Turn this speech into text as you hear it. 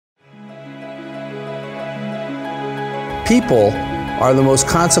people are the most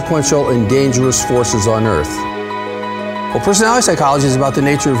consequential and dangerous forces on earth. Well, personality psychology is about the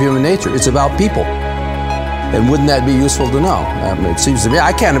nature of human nature. It's about people. And wouldn't that be useful to know? It seems to me,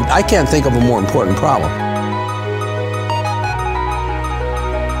 I can't think of a more important problem.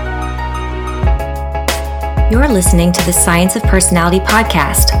 You're listening to the Science of Personality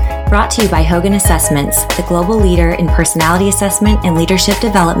podcast, brought to you by Hogan Assessments, the global leader in personality assessment and leadership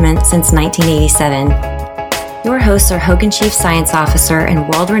development since 1987. Your hosts are Hogan Chief Science Officer and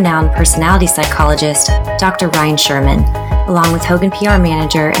world-renowned personality psychologist, Dr. Ryne Sherman, along with Hogan PR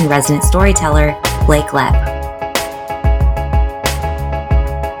Manager and resident storyteller, Blake Lepp.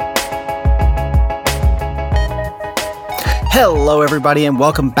 Hello, everybody, and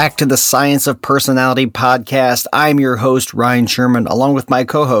welcome back to the Science of Personality podcast. I'm your host, Ryne Sherman, along with my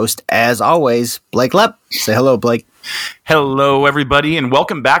co-host, as always, Blake Lepp. Say hello, Blake. Hello, everybody, and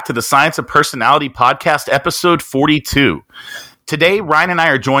welcome back to the Science of Personality podcast, episode 42. Today, Ryne and I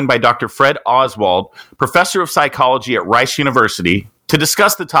are joined by Dr. Fred Oswald, professor of psychology at Rice University, to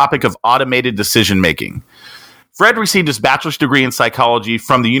discuss the topic of automated decision-making. Fred received his bachelor's degree in psychology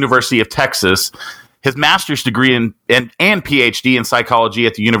from the University of Texas, his master's degree and PhD in psychology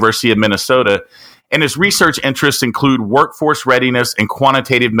at the University of Minnesota, and his research interests include workforce readiness and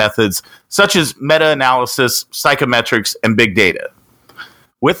quantitative methods such as meta-analysis, psychometrics, and big data.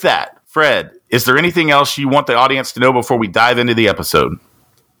 With that, Fred, is there anything else you want the audience to know before we dive into the episode?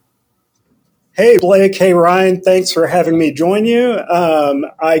 Hey, Blake. Hey, Ryne. Thanks for having me join you.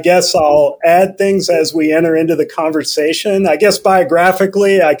 I guess I'll add things as we enter into the conversation. I guess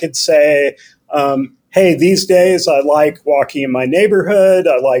biographically, I could say, hey, these days I like walking in my neighborhood.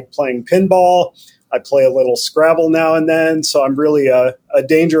 I like playing pinball. I play a little Scrabble now and then. So I'm really a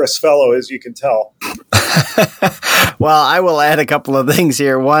dangerous fellow, as you can tell. Well, I will add a couple of things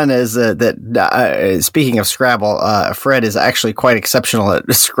here. One is that speaking of Scrabble, Fred is actually quite exceptional at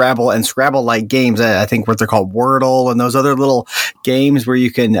Scrabble and Scrabble-like games. I think what they're called Wordle and those other little games where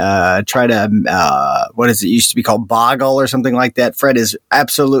you can try to, what is it, used to be called Boggle or something like that. Fred is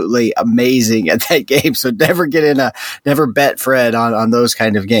absolutely amazing at that game. So never bet Fred on those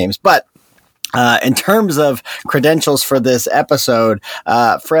kind of games. But in terms of credentials for this episode,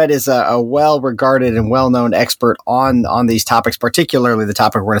 Fred is a well-regarded and well-known expert on these topics, particularly the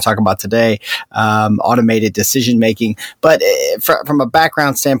topic we're going to talk about today, automated decision-making. But from a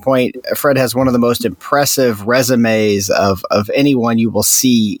background standpoint, Fred has one of the most impressive resumes of anyone you will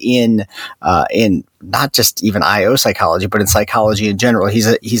see in not just even IO psychology, but in psychology in general.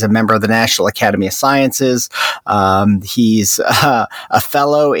 He's a member of the National Academy of Sciences. He's a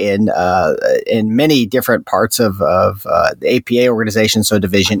fellow in many different parts of the APA organization. So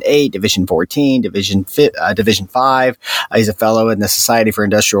Division 8, Division 14, Division 5. He's a fellow in the Society for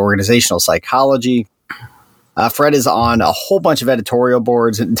Industrial Organizational Psychology. Fred is on a whole bunch of editorial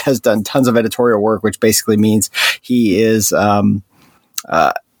boards and has done tons of editorial work, which basically means he is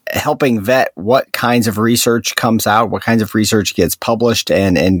helping vet what kinds of research comes out, what kinds of research gets published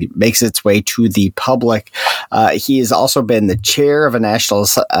and makes its way to the public. He has also been the chair of a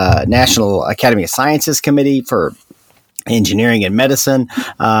National Academy of Sciences committee for engineering and medicine.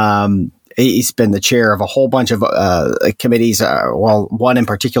 He's been the chair of a whole bunch of committees, one in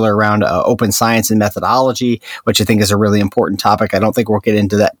particular around open science and methodology, which I think is a really important topic. I don't think we'll get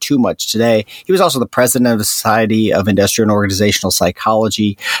into that too much today. He was also the president of the Society of Industrial and Organizational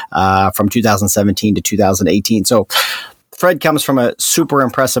Psychology from 2017 to 2018. So Fred comes from a super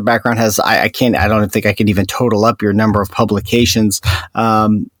impressive background. I don't think I can even total up your number of publications.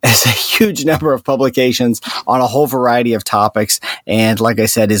 Has a huge number of publications on a whole variety of topics. And like I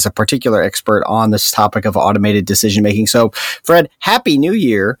said, is a particular expert on this topic of automated decision making. So Fred, Happy New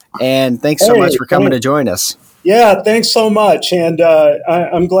Year. And thanks so much for coming to join us. Yeah, thanks so much. And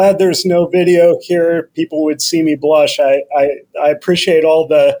I'm glad there's no video here. People would see me blush. I appreciate all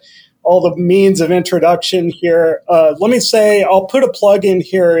the means of introduction here. Let me say, I'll put a plug in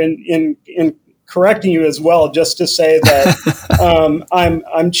here in correcting you as well, just to say that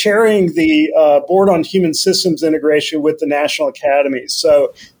I'm chairing the Board on Human Systems Integration with the National Academy.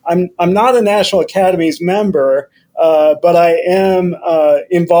 So I'm not a National Academy's member, but I am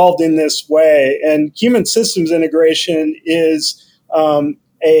involved in this way. And human systems integration is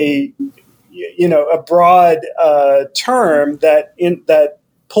a broad term that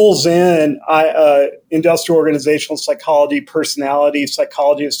pulls in industrial organizational psychology, personality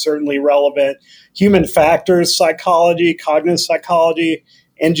psychology is certainly relevant, human factors psychology, cognitive psychology,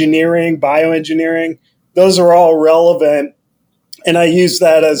 engineering, bioengineering, those are all relevant. And I use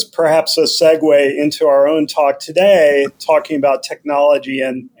that as perhaps a segue into our own talk today, talking about technology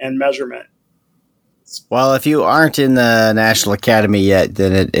and measurement. Well, if you aren't in the National Academy yet,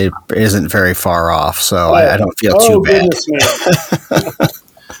 then it isn't very far off. So I don't feel too bad.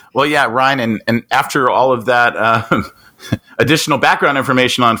 Well, yeah, Ryne, and after all of that additional background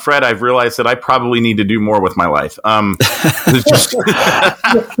information on Fred, I've realized that I probably need to do more with my life. No,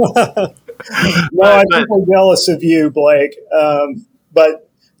 I think I'm jealous of you, Blake. But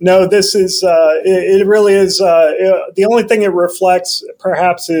no, this is, it really is, the only thing it reflects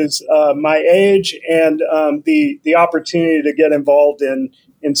perhaps is my age and the opportunity to get involved in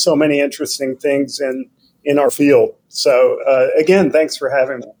so many interesting things in our field. So again, thanks for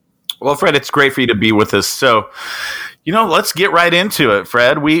having me. Well, Fred, it's great for you to be with us. So, let's get right into it,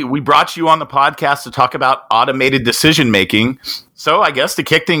 Fred. We brought you on the podcast to talk about automated decision-making. So I guess to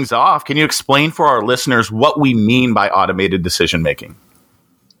kick things off, can you explain for our listeners what we mean by automated decision-making?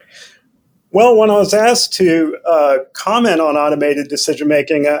 Well, when I was asked to comment on automated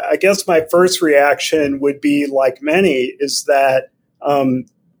decision-making, I guess my first reaction would be, like many, is that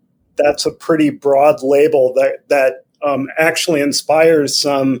that's a pretty broad label that actually inspires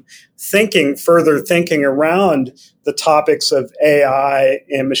some further thinking around the topics of AI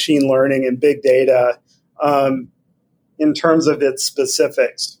and machine learning and big data in terms of its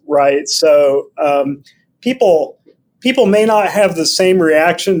specifics, right? So people may not have the same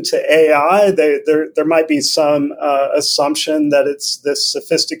reaction to AI. There might be some assumption that it's this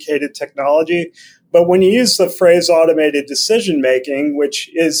sophisticated technology. But when you use the phrase automated decision-making,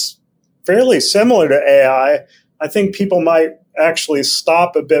 which is fairly similar to AI, I think people might actually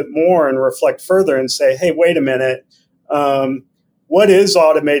stop a bit more and reflect further and say, hey, wait a minute. What is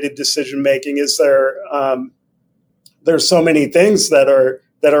automated decision-making? Is there's so many things that are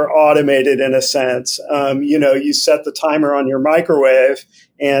automated in a sense. You set the timer on your microwave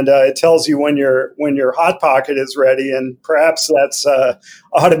and it tells you when your Hot Pocket is ready, and perhaps that's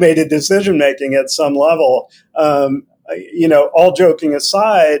automated decision making at some level. All joking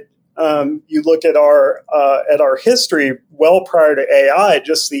aside, you look at our history well prior to AI,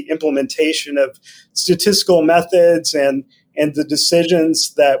 just the implementation of statistical methods and the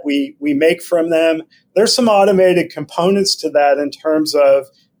decisions that we make from them. There's some automated components to that in terms of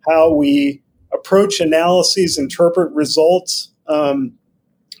how we approach analyses, interpret results.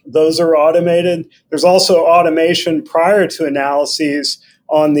 Those are automated. There's also automation prior to analyses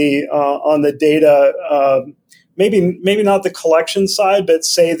on the data. Maybe not the collection side, but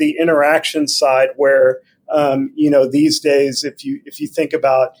say the interaction side, where these days, if you think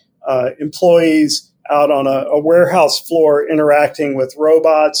about employees out on a warehouse floor interacting with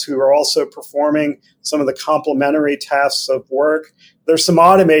robots who are also performing some of the complementary tasks of work, there's some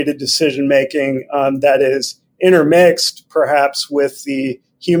automated decision-making that is intermixed perhaps with the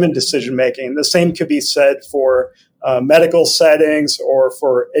human decision-making. The same could be said for medical settings or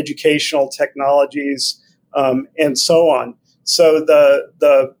for educational technologies and so on. So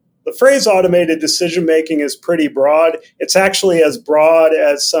the phrase automated decision-making is pretty broad. It's actually as broad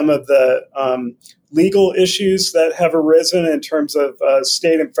as some of the legal issues that have arisen in terms of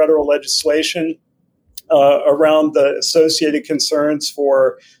state and federal legislation around the associated concerns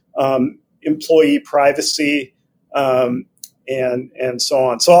for employee privacy and so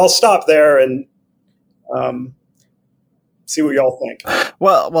on. So I'll stop there and see what y'all think.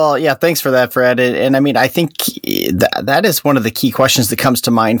 Well, yeah, thanks for that, Fred. And I mean, I think that is one of the key questions that comes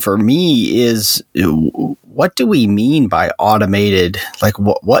to mind for me is, what do we mean by automated? Like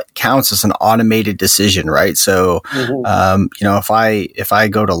what counts as an automated decision, right? So, if I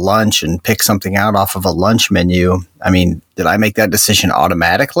go to lunch and pick something out off of a lunch menu, I mean, did I make that decision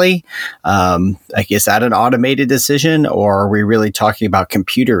automatically? Is that an automated decision, or are we really talking about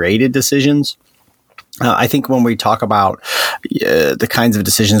computer-aided decisions? I think when we talk about the kinds of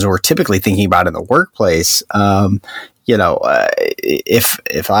decisions we're typically thinking about in the workplace,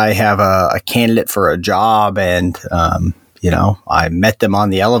 if I have a candidate for a job and, I met them on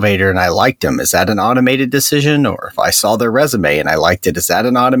the elevator and I liked them, is that an automated decision? Or if I saw their resume and I liked it, is that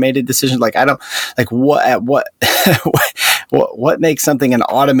an automated decision? What makes something an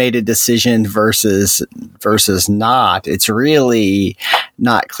automated decision versus not? It's really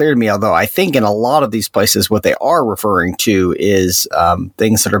not clear to me, although I think in a lot of these places, what they are referring to is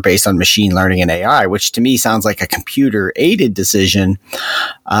things that are based on machine learning and AI, which to me sounds like a computer-aided decision.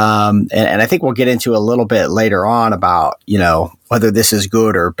 And I think we'll get into a little bit later on about, whether this is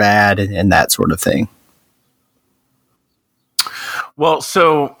good or bad and that sort of thing. Well,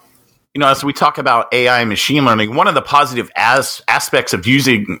 so, as we talk about AI and machine learning, one of the positive aspects of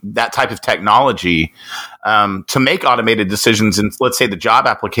using that type of technology to make automated decisions in, let's say, the job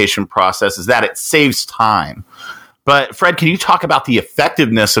application process is that it saves time. But Fred, can you talk about the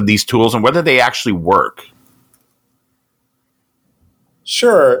effectiveness of these tools and whether they actually work?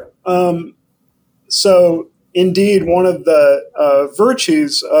 Sure. So indeed, one of the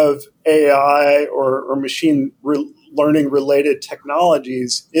virtues of AI or machine learning related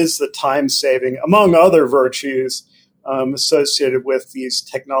technologies is the time saving, among other virtues associated with these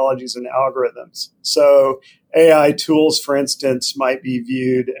technologies and algorithms. So AI tools, for instance, might be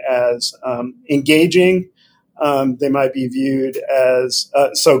viewed as engaging. They might be viewed as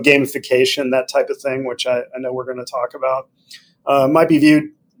so gamification, that type of thing, which I know we're going to talk about, might be viewed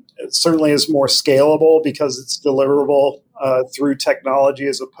certainly as more scalable because it's deliverable through technology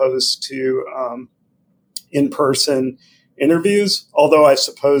as opposed to in-person interviews. Although I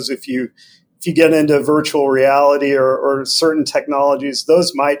suppose if you get into virtual reality or certain technologies,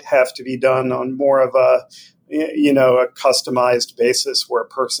 those might have to be done on more of a customized basis where a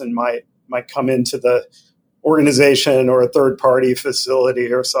person might come into the organization or a third-party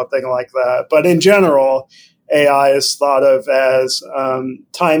facility or something like that. But in general, AI is thought of as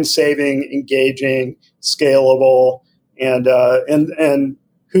time-saving, engaging, scalable, and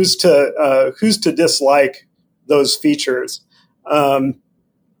who's to dislike those features?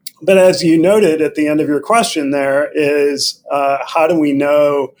 But as you noted at the end of your question, there is how do we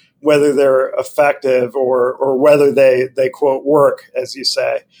know whether they're effective or whether they quote work, as you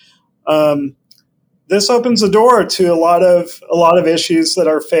say? This opens the door to a lot of issues that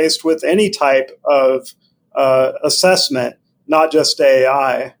are faced with any type of assessment, not just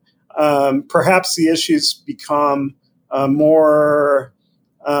AI. Perhaps the issues become more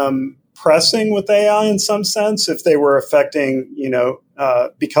pressing with AI in some sense if they were affecting,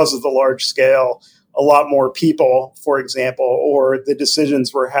 because of the large scale, a lot more people, for example, or the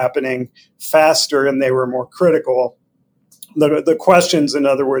decisions were happening faster and they were more critical. The questions, in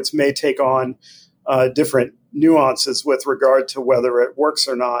other words, may take on different nuances with regard to whether it works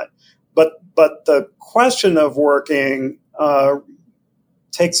or not. But the question of working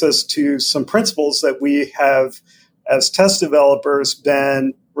takes us to some principles that we have, as test developers,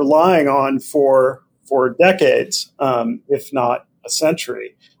 been relying on for decades, if not a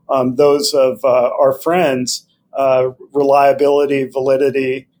century. Those of our friends, reliability,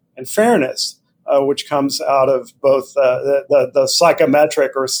 validity, and fairness, which comes out of both the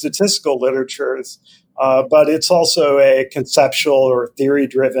psychometric or statistical literatures, but it's also a conceptual or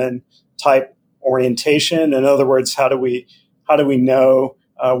theory-driven type orientation. In other words, how do we know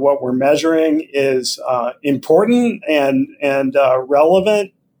what we're measuring is important and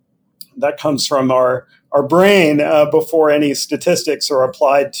relevant? That comes from our brain before any statistics are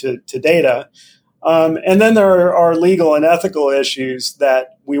applied to data. And then there are legal and ethical issues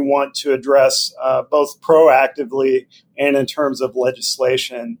that we want to address both proactively and in terms of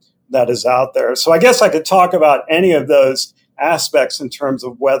legislation that is out there. So I guess I could talk about any of those aspects in terms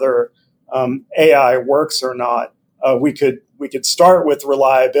of whether AI works or not. We could start with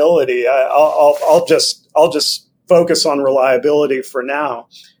reliability. I'll just focus on reliability for now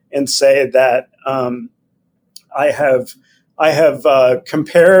and say that I have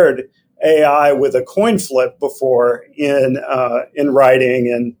compared AI with a coin flip before in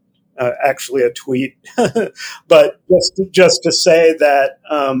writing and actually a tweet, but just to say that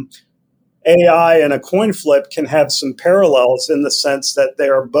AI and a coin flip can have some parallels in the sense that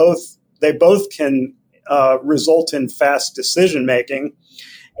they both can result in fast decision making,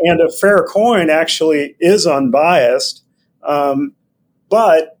 and a fair coin actually is unbiased,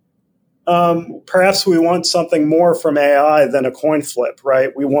 but perhaps we want something more from AI than a coin flip,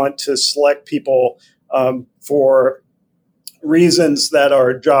 right? We want to select people for reasons that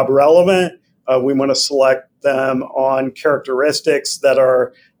are job relevant. We want to select them on characteristics that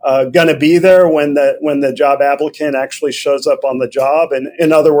are going to be there when the job applicant actually shows up on the job. And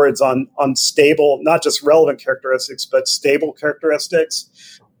in other words, on stable, not just relevant characteristics, but stable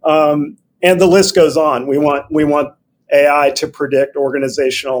characteristics. And the list goes on. We want AI to predict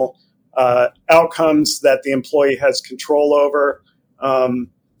organizational outcomes that the employee has control over.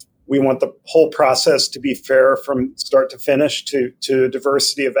 We want the whole process to be fair from start to finish to a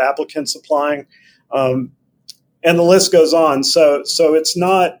diversity of applicants applying. And the list goes on. So it's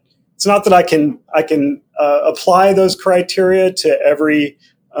not that I can apply those criteria to every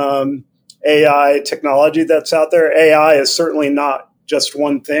AI technology that's out there. AI is certainly not just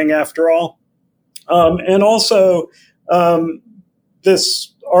one thing after all. And also,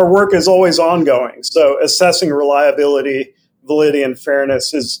 our work is always ongoing. So assessing reliability, validity, and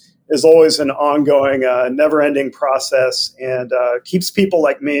fairness is always an ongoing, never-ending process, and keeps people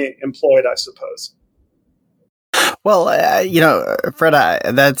like me employed, I suppose. Well, Fred,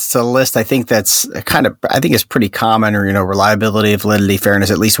 that's a list. I think that's I think is pretty common, or, reliability, validity, fairness,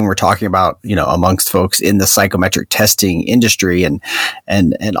 at least when we're talking about, amongst folks in the psychometric testing industry. And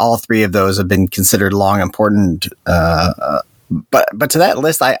all three of those have been considered long important. But to that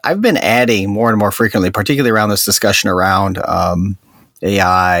list, I've been adding more and more frequently, particularly around this discussion around,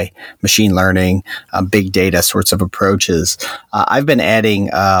 AI, machine learning, big data sorts of approaches. I've been adding,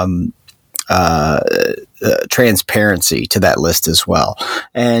 transparency to that list as well.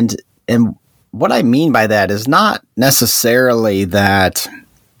 And what I mean by that is not necessarily that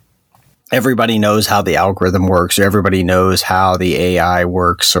everybody knows how the algorithm works, or everybody knows how the AI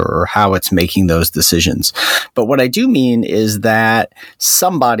works, or how it's making those decisions. But what I do mean is that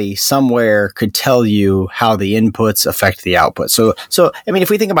somebody somewhere could tell you how the inputs affect the output. So if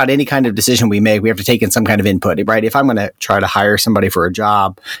we think about any kind of decision we make, we have to take in some kind of input, right? If I'm going to try to hire somebody for a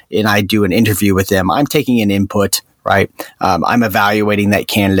job and I do an interview with them, I'm taking an input, right? I'm evaluating that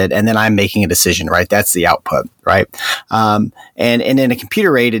candidate, and then I'm making a decision, right? That's the output, right? And in a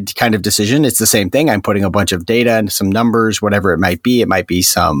computer-aided kind of decision, it's the same thing. I'm putting a bunch of data and some numbers, whatever it might be. It might be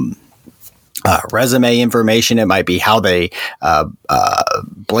some resume information. It might be how they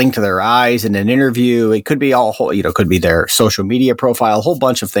blink their eyes in an interview. It could be could be their social media profile. A whole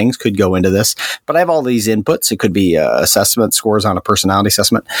bunch of things could go into this. But I have all these inputs. It could be assessment scores on a personality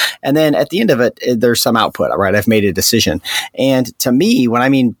assessment. And then at the end of it, there's some output, right? I've made a decision. And to me, what I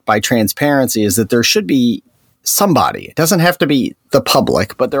mean by transparency is that there should be somebody. It doesn't have to be the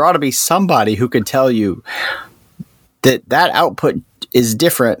public, but there ought to be somebody who could tell you that output is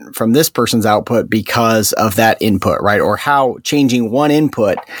different from this person's output because of that input, right? Or how changing one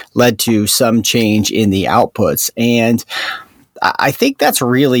input led to some change in the outputs. And I think that's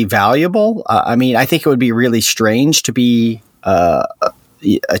really valuable. I think it would be really strange to be a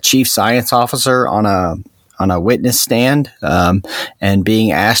chief science officer on a witness stand and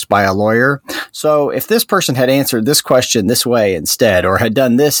being asked by a lawyer. So if this person had answered this question this way instead, or had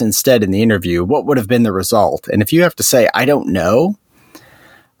done this instead in the interview, what would have been the result? And if you have to say, I don't know,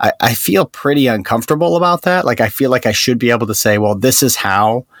 I feel pretty uncomfortable about that. Like, I feel like I should be able to say, well, this is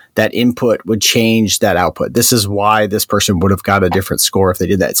how that input would change that output. This is why this person would have got a different score if they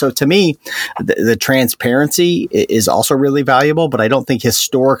did that. So to me, the transparency is also really valuable, but I don't think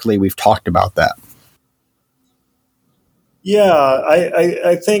historically we've talked about that. Yeah,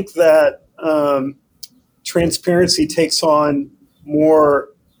 I think that transparency takes on more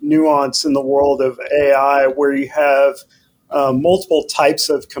nuance in the world of AI, where you have multiple types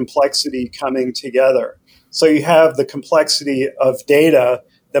of complexity coming together. So you have the complexity of data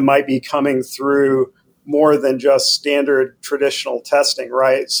that might be coming through more than just standard traditional testing,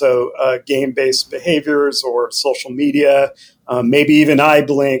 right? So game-based behaviors or social media, maybe even eye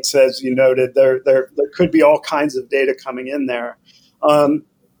blinks, as you noted. There could be all kinds of data coming in there.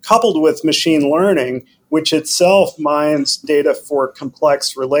 Coupled with machine learning, which itself mines data for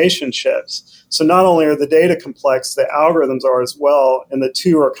complex relationships. So not only are the data complex, the algorithms are as well, and the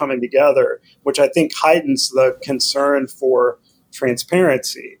two are coming together, which I think heightens the concern for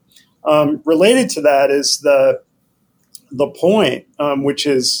transparency. Related to that is the point, which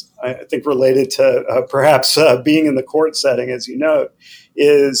is, I think, related to perhaps being in the court setting, as you note,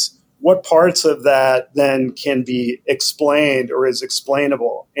 is what parts of that then can be explained or is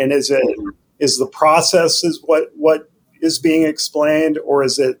explainable? And is the process is what is being explained, or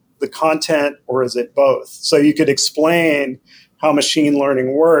is it the content, or is it both? So you could explain how machine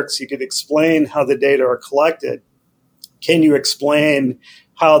learning works. You could explain how the data are collected. Can you explain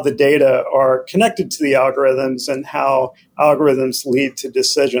how the data are connected to the algorithms and how algorithms lead to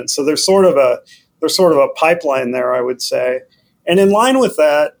decisions? So there's sort of a pipeline there, I would say. And in line with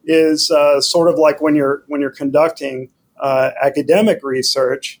that is sort of like when you're conducting academic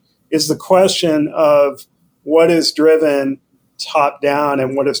research, is the question of what is driven top down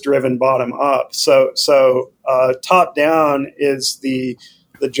and what is driven bottom up. So top down is the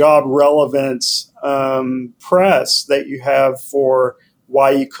job relevance press that you have for why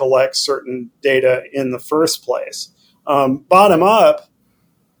you collect certain data in the first place. Bottom up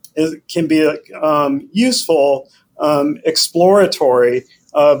can be useful, exploratory,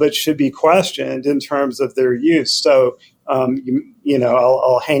 but should be questioned in terms of their use. So,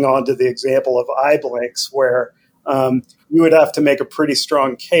 I'll hang on to the example of eye blinks, where you would have to make a pretty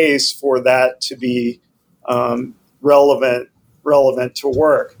strong case for that to be relevant to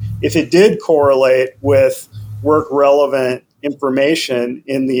work. If it did correlate with work relevant information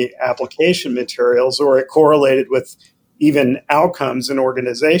in the application materials, or it correlated with even outcomes in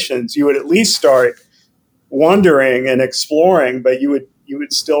organizations, you would at least start wondering and exploring, but you you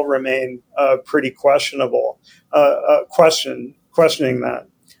would still remain pretty questionable, questioning that.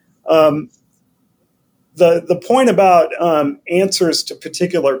 The point about answers to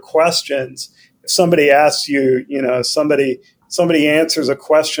particular questions, if somebody asks you, somebody answers a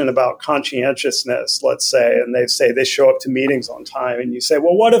question about conscientiousness, let's say, and they say they show up to meetings on time, and you say,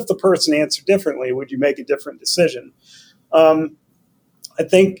 well, what if the person answered differently? Would you make a different decision? I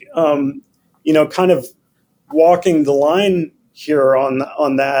think, kind of walking the line here on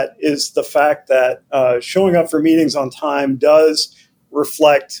that is the fact that showing up for meetings on time does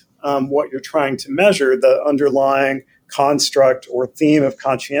reflect what you're trying to measure, the underlying construct or theme of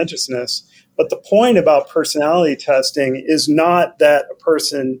conscientiousness. But the point about personality testing is not that a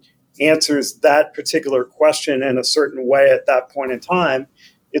person answers that particular question in a certain way at that point in time.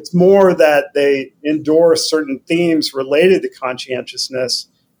 It's more that they endorse certain themes related to conscientiousness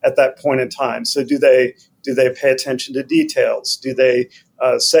at that point in time. So do they pay attention to details? Do they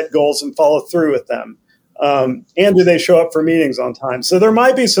set goals and follow through with them? And do they show up for meetings on time? So there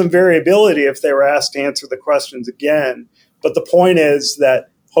might be some variability if they were asked to answer the questions again. But the point is that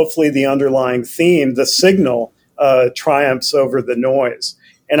hopefully the underlying theme, the signal, triumphs over the noise.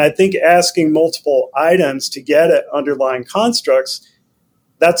 And I think asking multiple items to get at underlying constructs,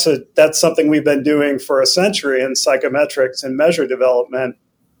 that's something we've been doing for a century in psychometrics and measure development.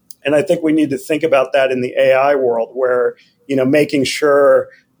 And I think we need to think about that in the AI world, where, making sure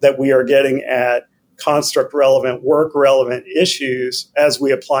that we are getting at construct relevant, work relevant issues as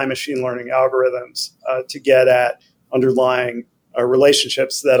we apply machine learning algorithms to get at underlying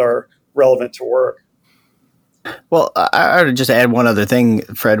relationships that are relevant to work. Well, I would just add one other thing,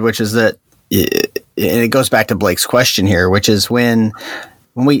 Fred, which is that, and it goes back to Blake's question here, which is when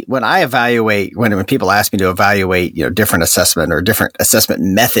I evaluate, when people ask me to evaluate, different assessment or different assessment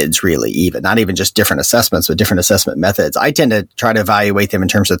methods, really, even not even just different assessments, but different assessment methods, I tend to try to evaluate them in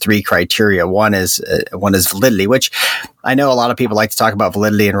terms of three criteria. One is validity, which I know a lot of people like to talk about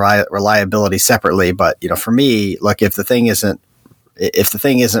validity and reliability separately, but for me, look, if the thing isn't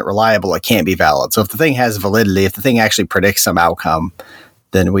reliable, it can't be valid. So if the thing has validity, if the thing actually predicts some outcome,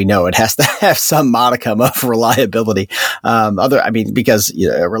 then we know it has to have some modicum of reliability. Because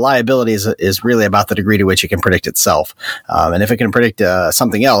reliability is really about the degree to which it can predict itself. And if it can predict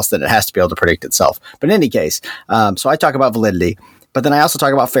something else, then it has to be able to predict itself. But in any case, so I talk about validity. But then I also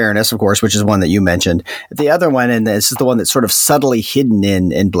talk about fairness, of course, which is one that you mentioned. The other one, and this is the one that's sort of subtly hidden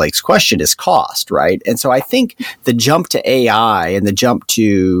in Blake's question, is cost, right? And so I think the jump to AI and the jump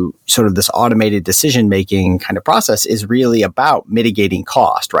to sort of this automated decision-making kind of process is really about mitigating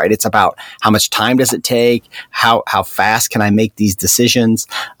cost, right? It's about how much time does it take? How fast can I make these decisions?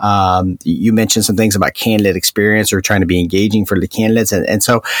 You mentioned some things about candidate experience or trying to be engaging for the candidates. And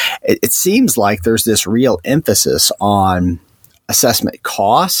so it seems like there's this real emphasis on assessment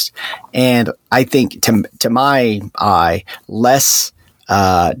cost. And I think to my eye, less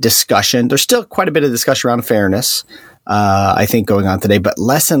discussion. There's still quite a bit of discussion around fairness, I think, going on today, but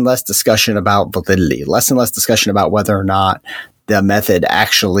less and less discussion about validity, less and less discussion about whether or not the method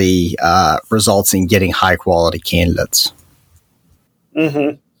actually results in getting high quality candidates.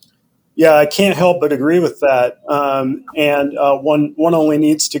 Mm-hmm. Yeah, I can't help but agree with that. And one only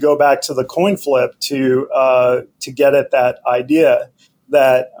needs to go back to the coin flip to get at that idea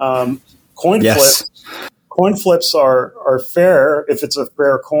that coin flips are fair if it's a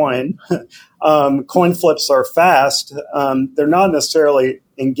fair coin. Coin flips are fast. They're not necessarily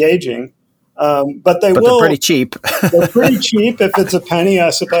engaging. But they're pretty cheap. They're pretty cheap if it's a penny, I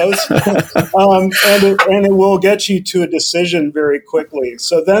suppose. And it will get you to a decision very quickly.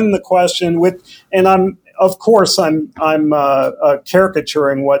 So then the question I'm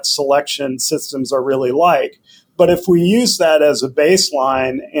caricaturing what selection systems are really like. But if we use that as a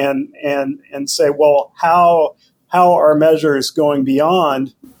baseline and say, well, how are measures going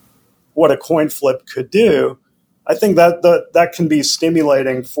beyond what a coin flip could do? I think that can be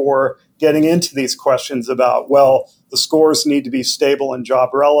stimulating for getting into these questions about, well, the scores need to be stable and job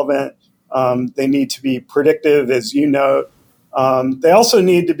relevant. They need to be predictive, as you note. They also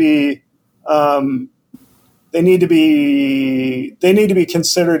need to be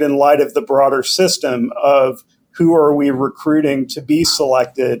considered in light of the broader system of who are we recruiting to be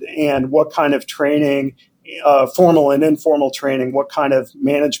selected and what kind of training, formal and informal training, what kind of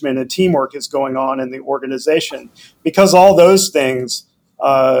management and teamwork is going on in the organization. Because all those things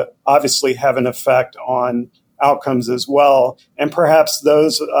obviously have an effect on outcomes as well. And perhaps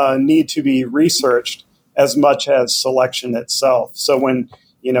those need to be researched as much as selection itself. So when,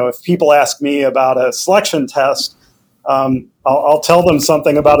 if people ask me about a selection test, I'll tell them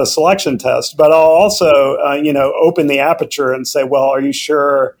something about a selection test, but I'll also, open the aperture and say, well, are you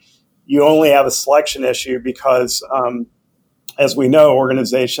sure you only have a selection issue? Because, as we know,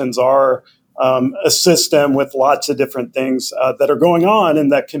 organizations are a system with lots of different things that are going on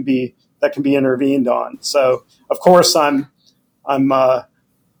and that can be intervened on. So, of course, I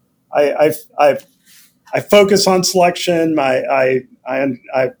focus on selection. I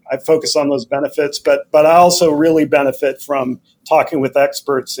focus on those benefits, but I also really benefit from talking with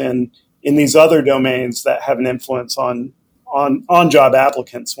experts in these other domains that have an influence on job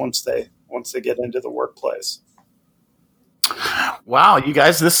applicants once they get into the workplace. Wow, you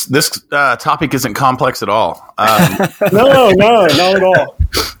guys, this topic isn't complex at all. No, not at all.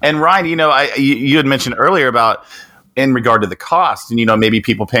 And Ryne, you had mentioned earlier about in regard to the cost, and maybe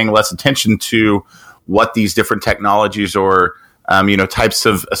people paying less attention to what these different technologies or types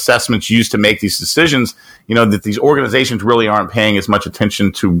of assessments used to make these decisions. That these organizations really aren't paying as much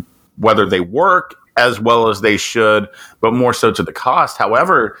attention to whether they work as well as they should, but more so to the cost.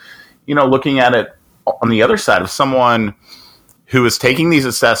 However, looking at it on the other side of someone who is taking these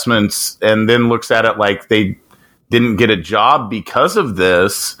assessments and then looks at it like they didn't get a job because of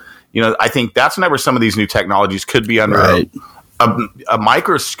this, I think that's whenever some of these new technologies could be under a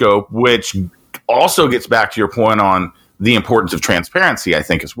microscope, which also gets back to your point on the importance of transparency, I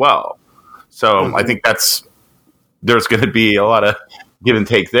think, as well. So I think there's going to be a lot of give and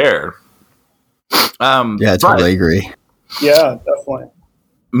take there. I totally agree. Yeah, definitely.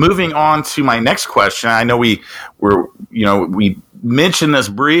 Moving on to my next question, I know we mentioned this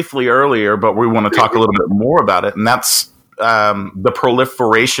briefly earlier, but we want to talk a little bit more about it, and that's the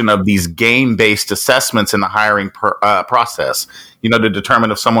proliferation of these game-based assessments in the hiring process, to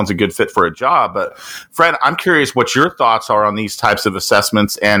determine if someone's a good fit for a job. But Fred, I'm curious what your thoughts are on these types of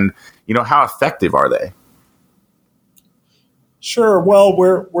assessments, and how effective are they? Sure. Well,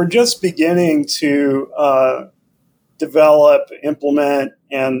 we're just beginning to develop, implement,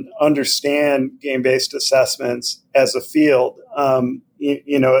 and understand game-based assessments as a field.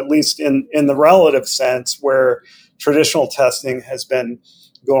 At least in the relative sense, where traditional testing has been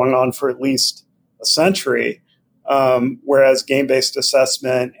going on for at least a century, whereas game-based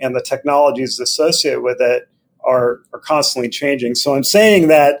assessment and the technologies associated with it are constantly changing. So I'm saying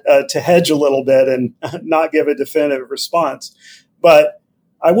that to hedge a little bit and not give a definitive response. But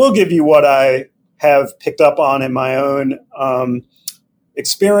I will give you what I have picked up on in my own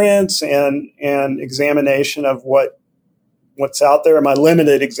experience and examination of what's out there, my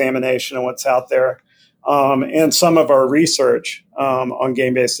limited examination of what's out there, and some of our research on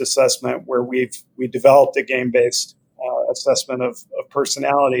game-based assessment, where we developed a game-based assessment of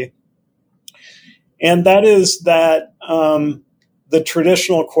personality. And that is that the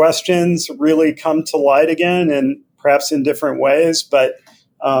traditional questions really come to light again, and perhaps in different ways, but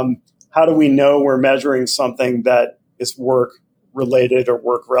how do we know we're measuring something that is work-related or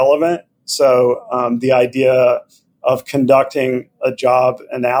work-relevant? So the idea of conducting a job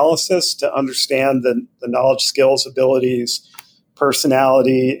analysis to understand the knowledge, skills, abilities,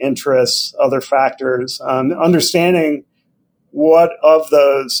 personality, interests, other factors, understanding what of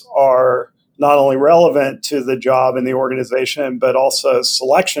those are not only relevant to the job and the organization, but also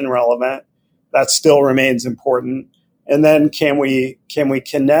selection relevant, that still remains important. And then can we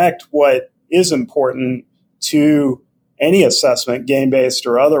connect what is important to any assessment, game-based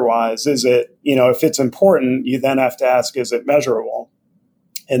or otherwise? Is it, if it's important, you then have to ask, is it measurable?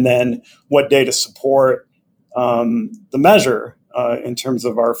 And then what data support the measure in terms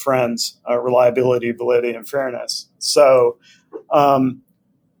of our friends, reliability, validity, and fairness? So what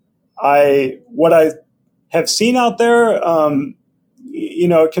I have seen out there,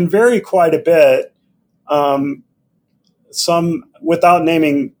 it can vary quite a bit. Some, without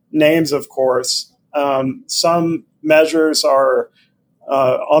naming names, of course, some measures are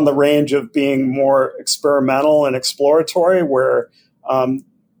on the range of being more experimental and exploratory, where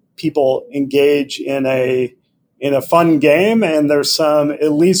people engage in a fun game, and there's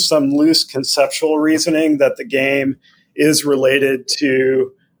at least some loose conceptual reasoning that the game is related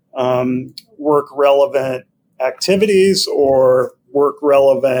to work relevant activities or work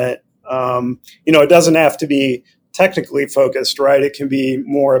relevant. It doesn't have to be technically focused, right? It can be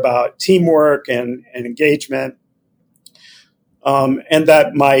more about teamwork and engagement. And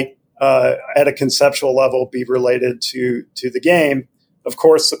that might, at a conceptual level, be related to the game. Of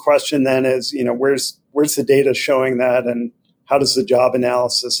course, the question then is, where's the data showing that, and how does the job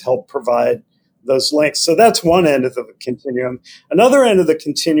analysis help provide those links? So that's one end of the continuum. Another end of the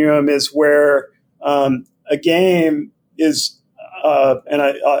continuum is where a game is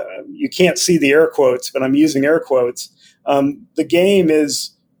you can't see the air quotes, but I'm using air quotes. The game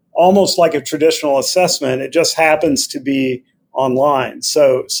is almost like a traditional assessment. It just happens to be online.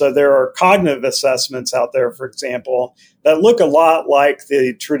 So there are cognitive assessments out there, for example, that look a lot like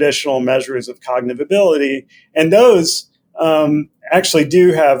the traditional measures of cognitive ability. And those actually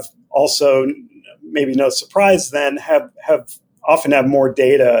do have also, maybe no surprise then, often have more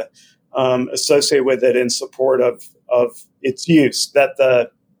data associated with it in support of its use.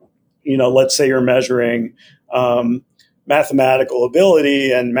 That let's say you're measuring mathematical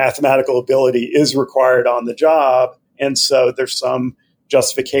ability, and mathematical ability is required on the job. And so there's some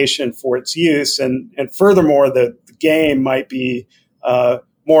justification for its use. And furthermore, the game might be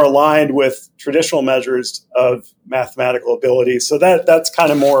more aligned with traditional measures of mathematical ability. So that's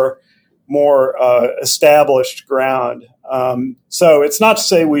kind of more established ground. So it's not to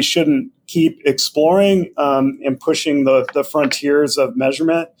say we shouldn't keep exploring and pushing the frontiers of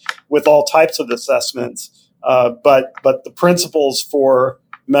measurement with all types of assessments. But the principles for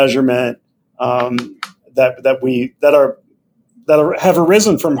measurement that have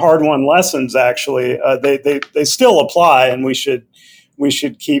arisen from hard-won lessons, actually, they still apply, and we should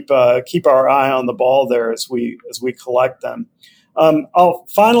keep our eye on the ball there as we collect them. I'll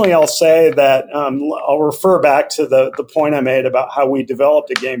say that I'll refer back to the point I made about how we developed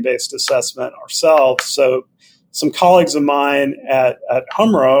a game-based assessment ourselves. So some colleagues of mine at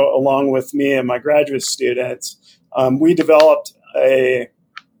Humro, along with me and my graduate students, we developed a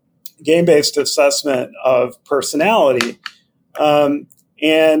game-based assessment of personality.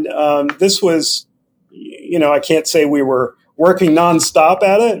 This was, I can't say we were working nonstop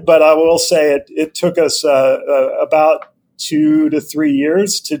at it, but I will say it took us about 2 to 3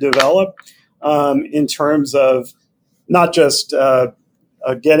 years to develop, in terms of not just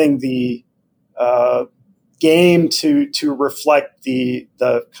getting the game to reflect the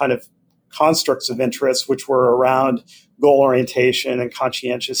kind of constructs of interest, which were around goal orientation and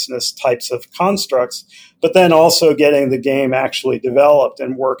conscientiousness types of constructs, but then also getting the game actually developed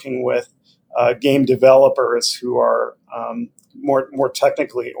and working with game developers who are more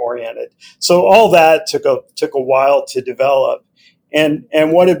technically oriented. So all that took a while to develop. And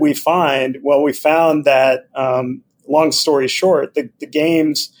what did we find? Well, we found that, long story short, the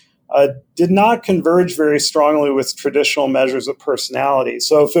games did not converge very strongly with traditional measures of personality.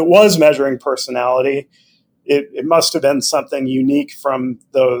 So if it was measuring personality, it must have been something unique from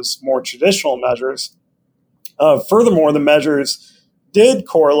those more traditional measures. Furthermore, the measures did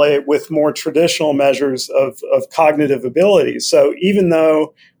correlate with more traditional measures of cognitive ability. So even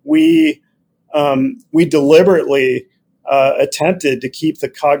though we deliberately attempted to keep the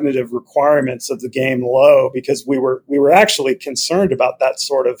cognitive requirements of the game low, because we were actually concerned about that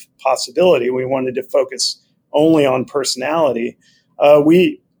sort of possibility. We wanted to focus only on personality.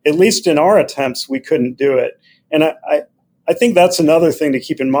 At least in our attempts, we couldn't do it. And I think that's another thing to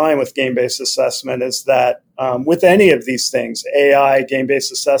keep in mind with game-based assessment is that with any of these things, AI,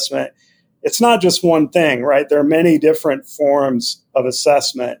 game-based assessment, it's not just one thing, right? There are many different forms of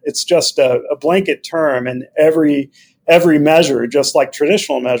assessment. It's just a blanket term, and every measure, just like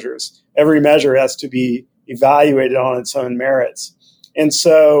traditional measures, every measure has to be evaluated on its own merits. And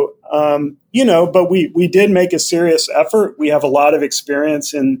so, but we did make a serious effort. We have a lot of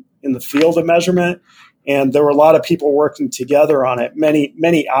experience in the field of measurement, and there were a lot of people working together on it,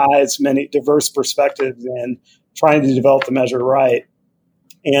 many eyes, many diverse perspectives in trying to develop the measure right.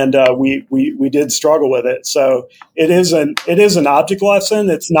 And we did struggle with it. So it is an object lesson.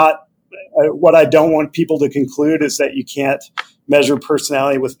 It's not what I don't want people to conclude is that you can't measure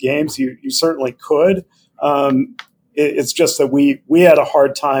personality with games. You certainly could. It's just that we had a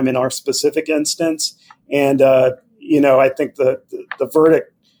hard time in our specific instance. And, I think the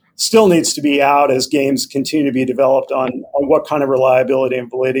verdict still needs to be out as games continue to be developed on what kind of reliability and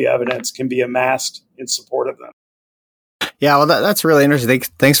validity evidence can be amassed in support of them. Yeah, well, that's really interesting.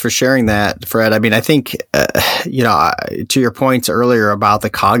 Thanks for sharing that, Fred. I mean, I think, to your points earlier about the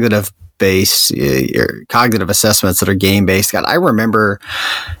cognitive assessments that are game based. God, I remember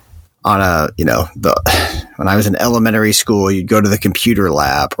on when I was in elementary school, you'd go to the computer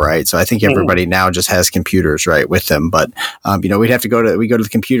lab, right? So I think everybody now just has computers, right, with them. But, we go to the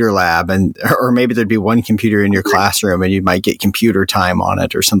computer lab or maybe there'd be one computer in your classroom and you might get computer time on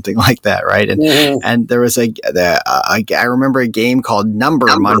it or something like that, right? And there was I remember a game called Number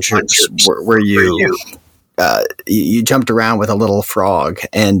Munchers where you jumped around with a little frog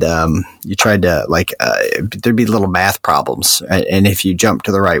and you tried to there'd be little math problems, and if you jumped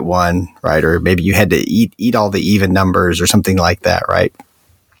to the right one, right, or maybe you had to eat all the even numbers or something like that, right?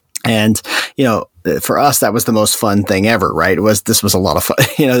 And, for us, that was the most fun thing ever, right? This was a lot of fun.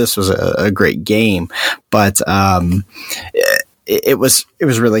 This was a great game, but, it was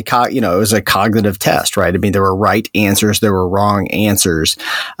really, it was a cognitive test, right? I mean, there were right answers, there were wrong answers.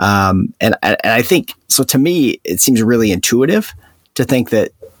 And I think, so to me, it seems really intuitive to think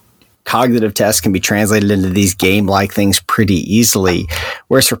that cognitive tests can be translated into these game-like things pretty easily.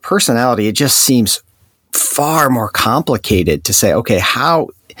 Whereas for personality, it just seems far more complicated to say, okay, I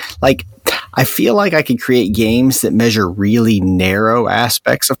feel like I could create games that measure really narrow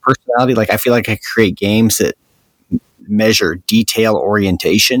aspects of personality. Like I feel like I could create games that measure detail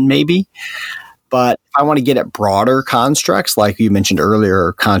orientation, maybe. But if I want to get at broader constructs, like you mentioned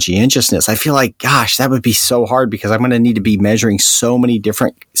earlier, conscientiousness, I feel like, gosh, that would be so hard because I'm going to need to be measuring so many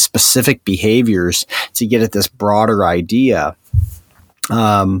different specific behaviors to get at this broader idea.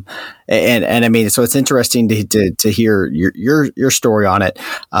 And I mean, so it's interesting to hear your story on it.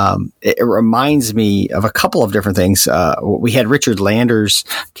 It reminds me of a couple of different things. We had Richard Landers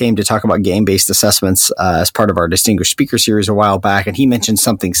came to talk about game-based assessments as part of our Distinguished Speaker Series a while back, and he mentioned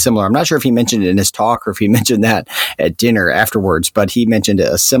something similar. I'm not sure if he mentioned it in his talk or if he mentioned that at dinner afterwards, but he mentioned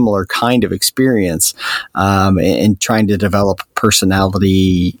a similar kind of experience in trying to develop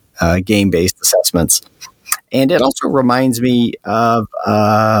personality game-based assessments. And it also reminds me of,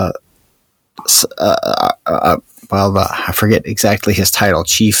 I forget exactly his title.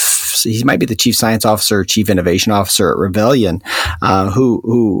 He might be the chief science officer, chief innovation officer at Rebellion,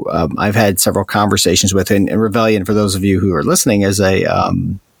 who I've had several conversations with. And Rebellion, for those of you who are listening, is they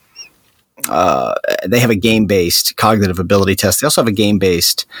have a game-based cognitive ability test. They also have a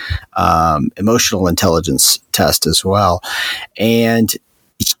game-based emotional intelligence test as well. And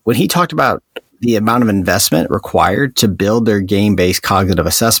when he talked about the amount of investment required to build their game-based cognitive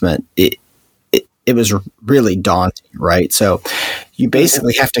assessment, it was really daunting, right? So you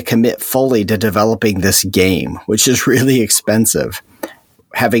basically have to commit fully to developing this game, which is really expensive,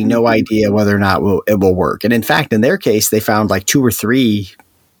 having no idea whether or not it will work. And in fact, in their case, they found like 2 or 3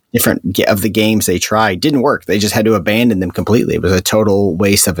 different of the games they tried didn't work. They just had to abandon them completely. It was a total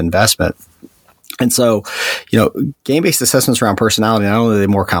waste of investment. And so, game-based assessments around personality, not only are they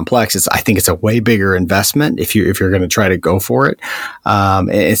more complex, I think it's a way bigger investment if you're going to try to go for it.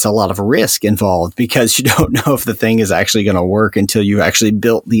 It's a lot of risk involved because you don't know if the thing is actually going to work until you've actually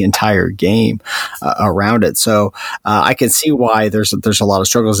built the entire game around it. So I can see why there's a lot of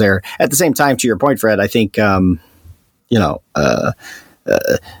struggles there. At the same time, to your point, Fred, I think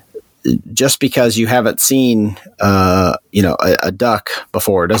just because you haven't seen, a duck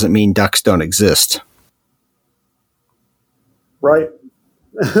before doesn't mean ducks don't exist. Right.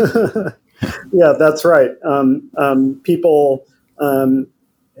 Yeah, that's right. People,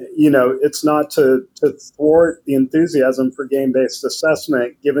 it's not to thwart the enthusiasm for game-based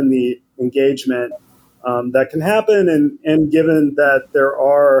assessment, given the engagement that can happen, and given that there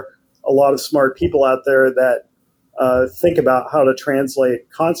are a lot of smart people out there that think about how to translate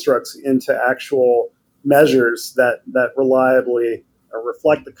constructs into actual measures that reliably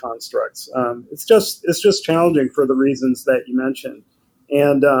reflect the constructs. It's just challenging for the reasons that you mentioned.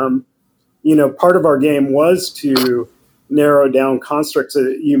 And, part of our game was to narrow down constructs.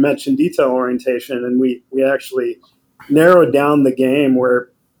 You mentioned detail orientation, and we actually narrowed down the game where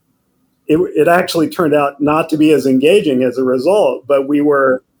it actually turned out not to be as engaging as a result, but we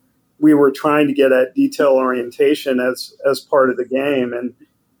were trying to get at detail orientation as part of the game.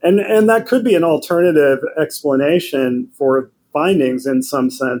 And that could be an alternative explanation for findings in some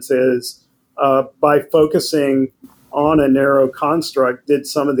sense is by focusing on a narrow construct, did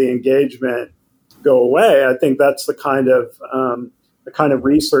some of the engagement go away? I think that's the kind of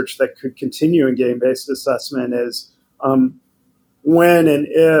research that could continue in game-based assessment is when and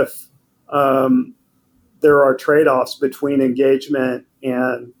if there are trade-offs between engagement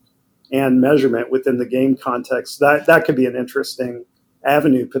and measurement within the game context. That could be an interesting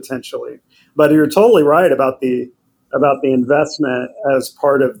avenue potentially. But you're totally right about the investment as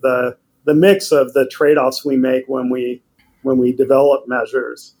part of the mix of the trade-offs we make when we develop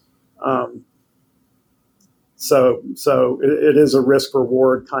measures. So it is a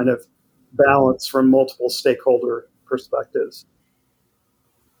risk-reward kind of balance from multiple stakeholder perspectives.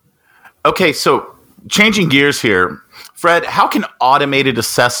 Okay, so changing gears here, Fred, how can automated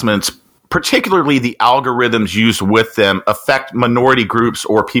assessments, particularly the algorithms used with them, affect minority groups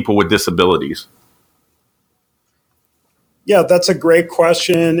or people with disabilities? Yeah, that's a great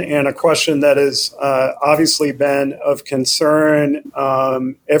question, and a question that has obviously been of concern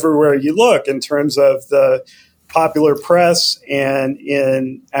everywhere you look in terms of the popular press and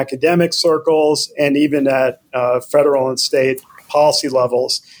in academic circles and even at federal and state policy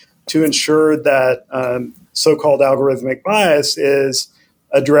levels. to ensure that so-called algorithmic bias is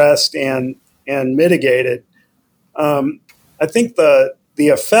addressed and mitigated. I think the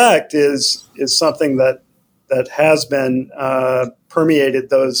effect is something that has been permeated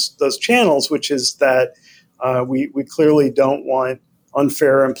those channels, which is that we clearly don't want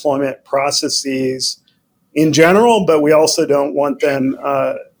unfair employment processes in general, but we also don't want them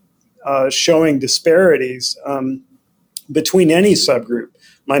showing disparities between any subgroup,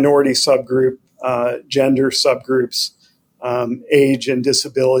 minority subgroup, gender subgroups, age and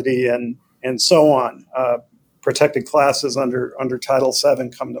disability, and so on. Protected classes under Title VII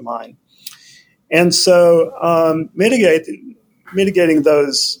come to mind. And so mitigating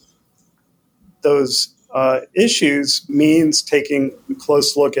those issues means taking a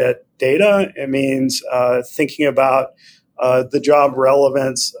close look at data. It means thinking about the job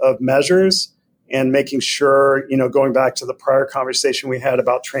relevance of measures and making sure, going back to the prior conversation we had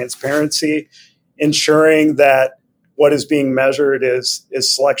about transparency, ensuring that what is being measured is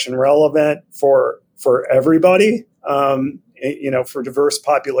selection relevant for everybody, for diverse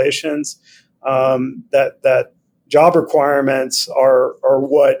populations, that job requirements are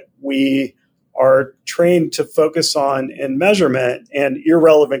what we are trained to focus on in measurement, and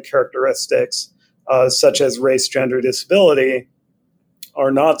irrelevant characteristics such as race, gender, disability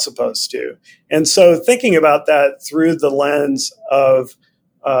are not supposed to. And so thinking about that through the lens of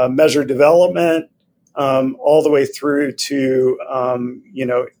measure development, all the way through to,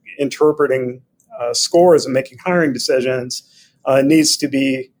 interpreting scores and making hiring decisions needs to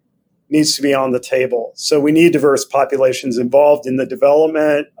be on the table. So we need diverse populations involved in the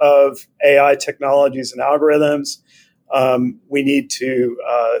development of AI technologies and algorithms. We need to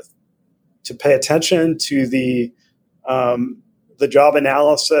pay attention to the job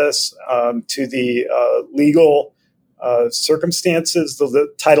analysis, to the legal circumstances,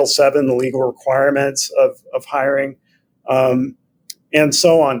 the Title VII, the legal requirements of hiring, and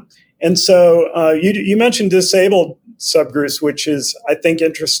so on. And so you mentioned disabled subgroups, which is, I think,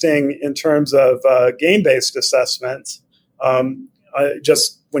 interesting in terms of game-based assessments.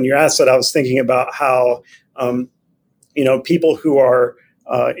 Just when you asked that, I was thinking about how, people who are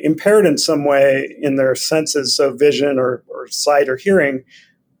impaired in some way in their senses, so vision or sight or hearing,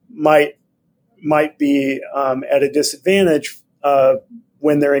 might be at a disadvantage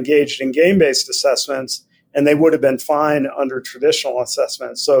when they're engaged in game-based assessments, and they would have been fine under traditional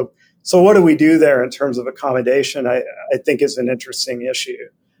assessments. So what do we do there in terms of accommodation? I think is an interesting issue,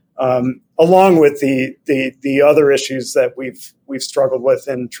 along with the other issues that we've struggled with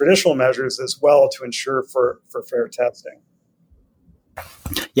in traditional measures as well to ensure for fair testing.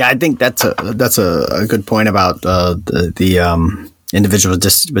 Yeah, I think that's a good point about the individuals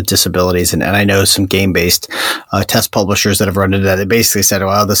with disabilities, and I know some game-based test publishers that have run into that. They basically said,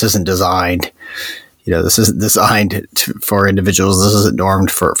 "Well, this isn't designed." This isn't designed for individuals. This isn't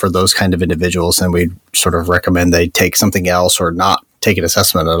normed for those kind of individuals. And we sort of recommend they take something else or not take an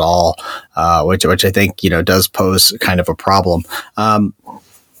assessment at all, which I think, does pose kind of a problem.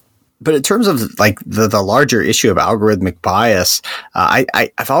 But in terms of like the larger issue of algorithmic bias,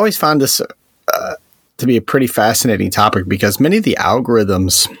 I've always found this to be a pretty fascinating topic, because many of the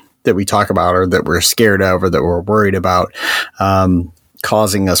algorithms that we talk about or that we're scared of or that we're worried about,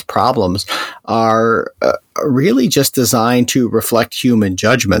 causing us problems are really just designed to reflect human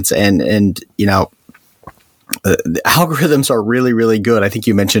judgments. And the algorithms are really, really good. I think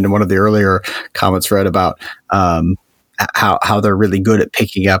you mentioned in one of the earlier comments, Fred, about how they're really good at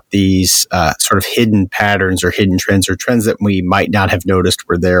picking up these sort of hidden patterns or hidden trends or trends that we might not have noticed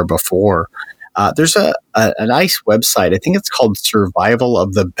were there before. There's a nice website. I think it's called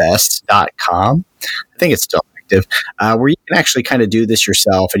survivalofthebest.com. I think it's still where you can actually kind of do this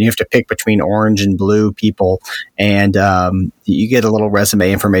yourself, and you have to pick between orange and blue people, and you get a little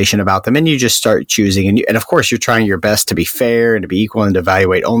resume information about them, and you just start choosing. And of course, you're trying your best to be fair and to be equal and to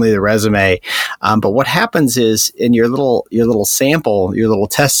evaluate only the resume. But what happens is in your little sample, your little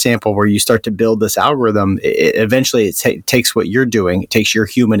test sample, where you start to build this algorithm, eventually it takes what you're doing, it takes your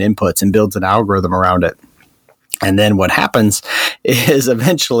human inputs and builds an algorithm around it. And then what happens is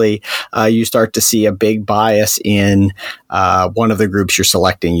eventually you start to see a big bias in one of the groups you're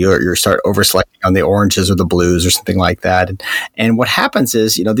selecting. You start over-selecting on the oranges or the blues or something like that. And what happens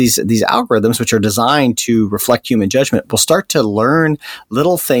is, these algorithms, which are designed to reflect human judgment, will start to learn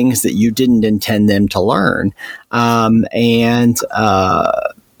little things that you didn't intend them to learn. And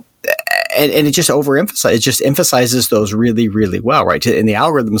it just emphasizes those really, really well, right? In the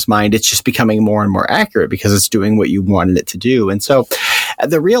algorithm's mind, it's just becoming more and more accurate because it's doing what you wanted it to do. And so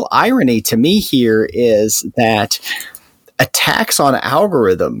the real irony to me here is that attacks on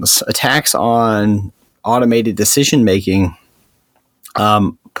algorithms, attacks on automated decision making,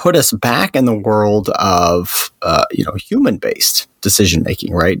 put us back in the world of human-based decision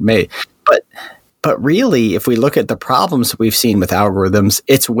making, right? But really, if we look at the problems we've seen with algorithms,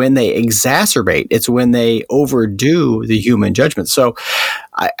 it's when they exacerbate, it's when they overdo the human judgment. So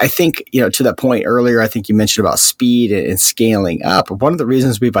I think, to that point earlier, I think you mentioned about speed and scaling up. One of the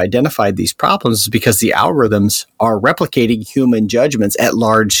reasons we've identified these problems is because the algorithms are replicating human judgments at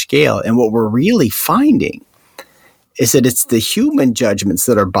large scale. And what we're really finding is that it's the human judgments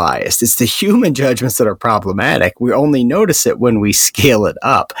that are biased. It's the human judgments that are problematic. We only notice it when we scale it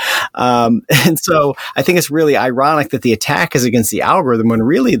up. And so I think it's really ironic that the attack is against the algorithm when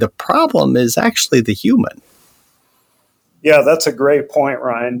really the problem is actually the human. Yeah, that's a great point,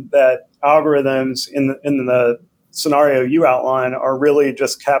 Ryne, that algorithms in the scenario you outline are really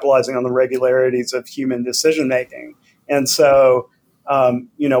just capitalizing on the regularities of human decision making. And so,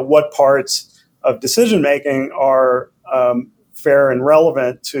 what parts of decision making are fair and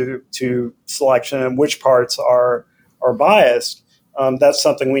relevant to selection, and which parts are biased. That's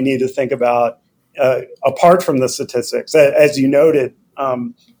something we need to think about apart from the statistics. As you noted,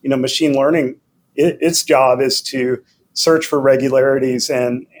 machine learning, its job is to search for regularities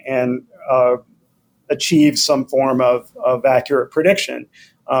and achieve some form of accurate prediction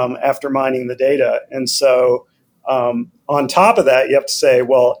after mining the data. And so on top of that, you have to say,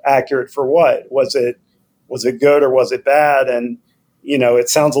 well, accurate for what? Was it good or was it bad? And, it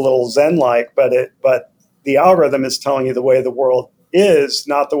sounds a little Zen-like, but the algorithm is telling you the way the world is,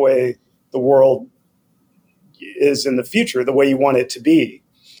 not the way the world is in the future, the way you want it to be.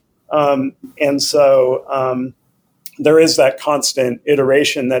 And so there is that constant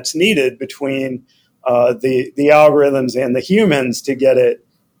iteration that's needed between the algorithms and the humans to get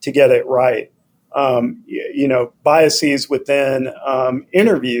it right. Biases within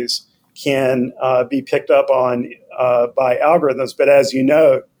interviews can be picked up on by algorithms, but as you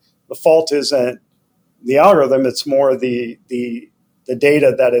know, the fault isn't the algorithm; it's more the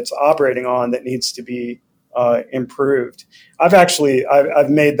data that it's operating on that needs to be improved. I've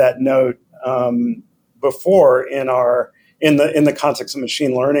made that note before in the context of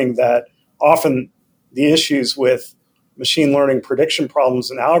machine learning, that often the issues with machine learning prediction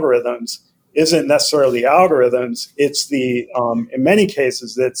problems and algorithms isn't necessarily the algorithms. It's in many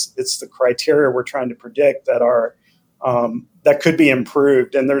cases, it's the criteria we're trying to predict that could be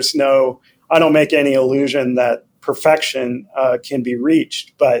improved. And I don't make any illusion that perfection can be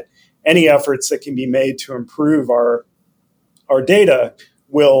reached, but any efforts that can be made to improve our data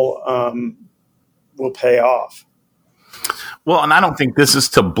will pay off. Well, and I don't think this is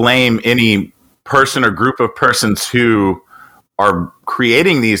to blame any person or group of persons who are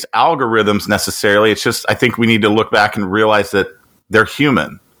creating these algorithms necessarily. It's just, I think we need to look back and realize that they're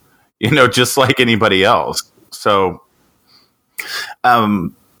human, just like anybody else. So,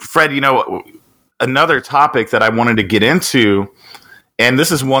 Fred, another topic that I wanted to get into, and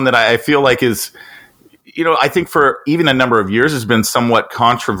this is one that I feel like is, I think for even a number of years has been somewhat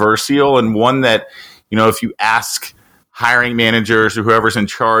controversial, and one that, if you ask hiring managers or whoever's in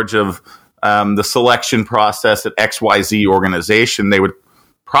charge of the selection process at XYZ organization, they would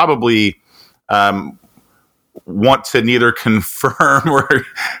probably want to neither confirm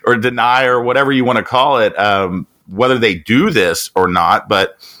or deny, or whatever you want to call it, whether they do this or not,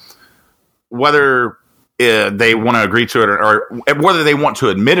 but whether they want to agree to it or whether they want to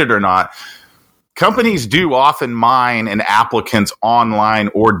admit it or not. Companies do often mine an applicant's online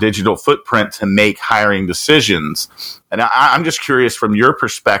or digital footprint to make hiring decisions. And I'm just curious, from your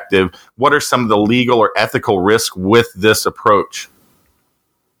perspective, what are some of the legal or ethical risks with this approach?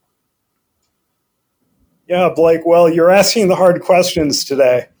 Yeah, Blake, well, you're asking the hard questions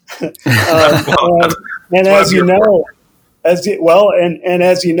today. And as you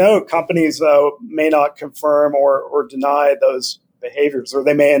know, companies may not confirm or deny those behaviors, or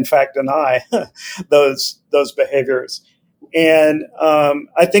they may in fact deny those behaviors. And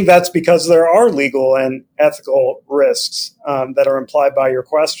I think that's because there are legal and ethical risks that are implied by your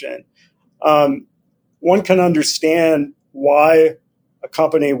question. One can understand why a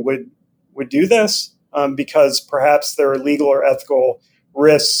company would do this, because perhaps there are legal or ethical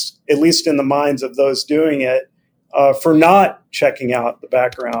risks, at least in the minds of those doing it, for not checking out the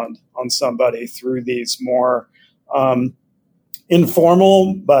background on somebody through these more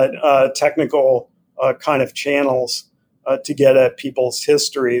informal but technical kind of channels to get at people's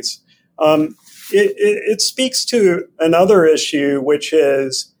histories. It speaks to another issue, which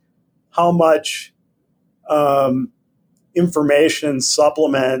is how much information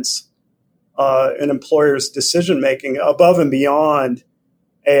supplements an employer's decision making above and beyond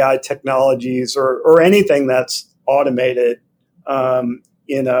AI technologies or anything that's automated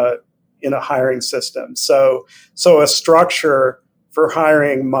in a hiring system. So a structure for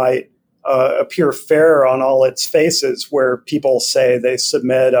hiring might appear fair on all its faces, where people say they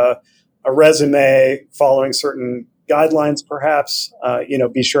submit a resume following certain guidelines, perhaps.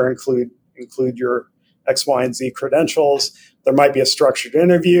 Be sure to include your X, Y, and Z credentials. There might be a structured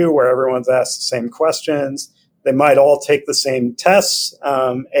interview where everyone's asked the same questions. They might all take the same tests,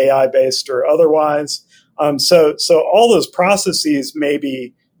 AI-based or otherwise. So all those processes may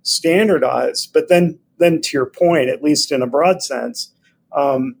be standardized, but then to your point, at least in a broad sense,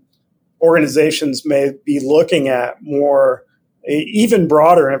 organizations may be looking at more, even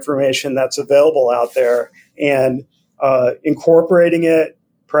broader information that's available out there and incorporating it,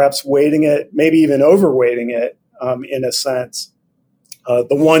 perhaps weighting it, maybe even overweighting it in a sense. The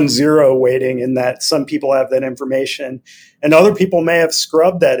 1-0 weighting, in that some people have that information and other people may have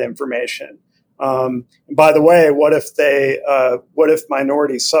scrubbed that information. By the way, what if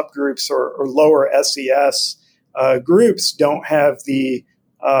minority subgroups or lower SES groups don't have the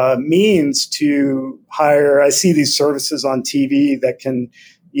means to hire? I see these services on TV that can,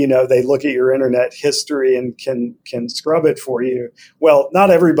 they look at your internet history and can scrub it for you. Well, not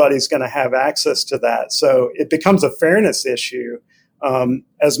everybody's going to have access to that. So it becomes a fairness issue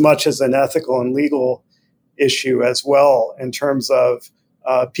as much as an ethical and legal issue as well, in terms of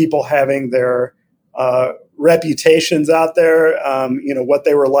people having their reputations out there, what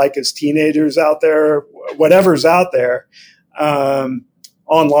they were like as teenagers out there, whatever's out there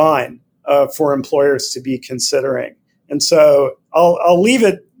online for employers to be considering. And so I'll leave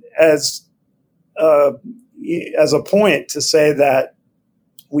it as a point to say that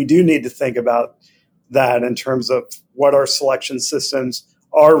we do need to think about that in terms of what our selection systems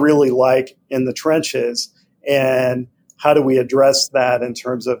are really like in the trenches, and how do we address that in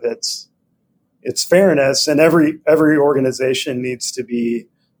terms of its fairness. And every organization needs to be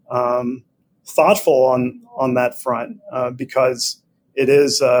thoughtful on that front because it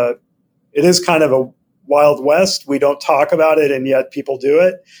is kind of a Wild West. We don't talk about it, and yet people do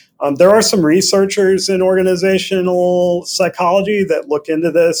it. There are some researchers in organizational psychology that look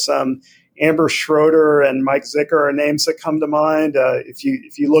into this. Amber Schroeder and Mike Zicker are names that come to mind. If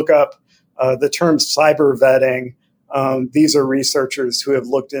you look up the term cyber vetting, these are researchers who have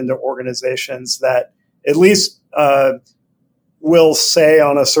looked into organizations that at least will say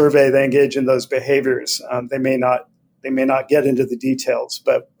on a survey they engage in those behaviors. They may not get into the details,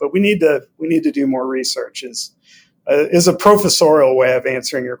 but we need to do more research. Is a professorial way of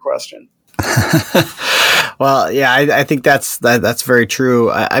answering your question. Well, yeah, I think that's very true.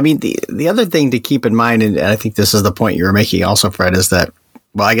 I mean, the other thing to keep in mind, and I think this is the point you were making also, Fred, is that,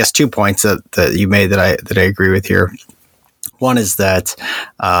 well, I guess 2 points that you made that I agree with here. One is that,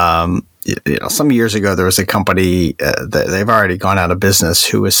 some years ago, there was a company that they've already gone out of business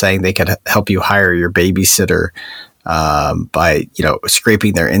who was saying they could help you hire your babysitter by,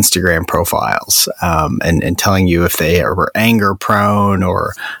 scraping their Instagram profiles, and telling you if they were anger prone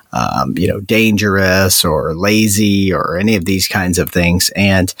or, dangerous or lazy or any of these kinds of things.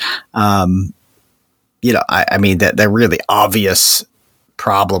 And, I mean, the really obvious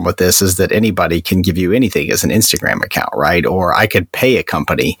problem with this is that anybody can give you anything as an Instagram account, right? Or I could pay a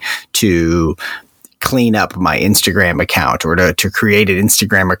company to clean up my Instagram account or to create an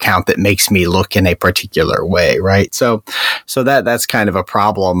Instagram account that makes me look in a particular way, right? So that's kind of a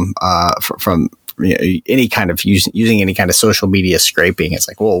problem from any kind of using any kind of social media scraping. It's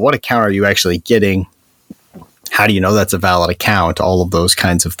like, well, what account are you actually getting? How do you know that's a valid account? All of those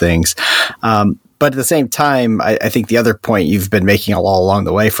kinds of things. But at the same time, I think the other point you've been making all along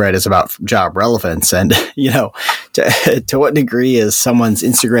the way, Fred, is about job relevance. And, to what degree is someone's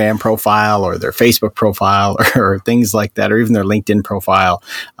Instagram profile or their Facebook profile or things like that, or even their LinkedIn profile,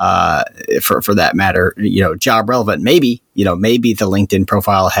 for that matter, job relevant? Maybe the LinkedIn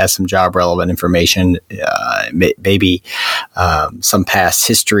profile has some job relevant information. Maybe some past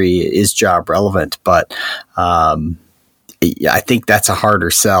history is job relevant, but I think that's a harder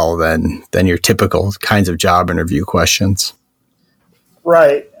sell than your typical kinds of job interview questions.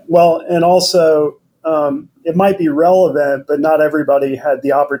 Right. Well, and also it might be relevant, but not everybody had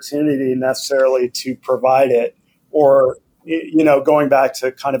the opportunity necessarily to provide it. Or, going back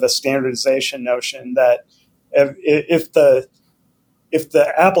to kind of a standardization notion that if the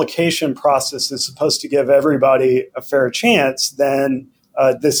application process is supposed to give everybody a fair chance, then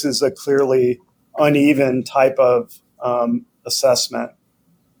this is a clearly uneven type of assessment.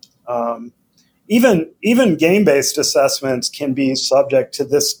 even game-based assessments can be subject to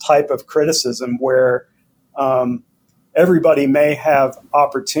this type of criticism where everybody may have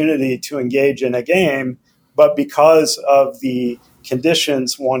opportunity to engage in a game, but because of the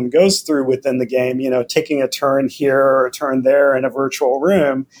conditions one goes through within the game, taking a turn here or a turn there in a virtual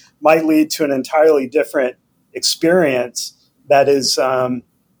room might lead to an entirely different experience that is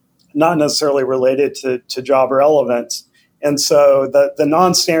not necessarily related to job relevance. And so the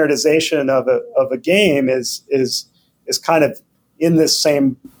non-standardization of a game is kind of in this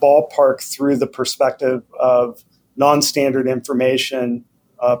same ballpark through the perspective of non-standard information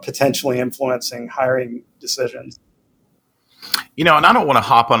potentially influencing hiring decisions. And I don't want to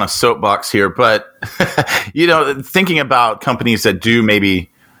hop on a soapbox here, but, thinking about companies that do maybe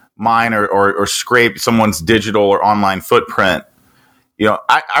mine or scrape someone's digital or online footprint,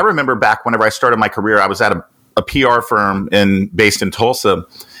 I remember back whenever I started my career, I was at a PR firm based in Tulsa,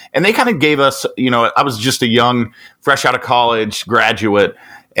 and they kind of gave us, I was just a young, fresh out of college graduate,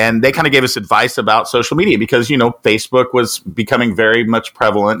 and they kind of gave us advice about social media because, Facebook was becoming very much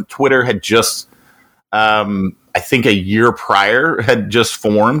prevalent. Twitter had just, I think a year prior had just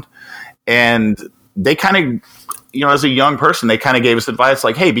formed, and they kind of, as a young person, they kind of gave us advice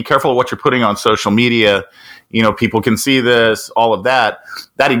like, hey, be careful of what you're putting on social media. People can see this, all of that.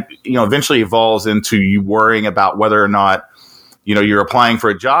 That, eventually evolves into you worrying about whether or not, you're applying for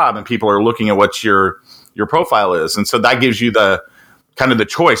a job and people are looking at what your profile is. And so that gives you the kind of the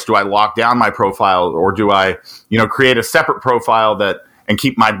choice. Do I lock down my profile, or do I, create a separate profile and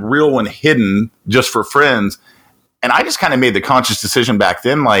keep my real one hidden just for friends? And I just kind of made the conscious decision back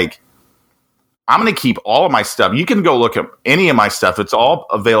then, like, I'm going to keep all of my stuff. You can go look at any of my stuff. It's all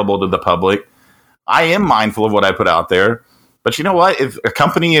available to the public. I am mindful of what I put out there. But you know what? If a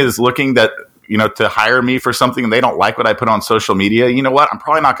company is looking to hire me for something and they don't like what I put on social media, you know what? I'm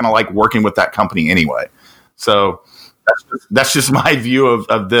probably not going to like working with that company anyway. So that's just my view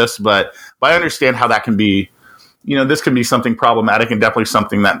of this. But I understand how that can be, this can be something problematic and definitely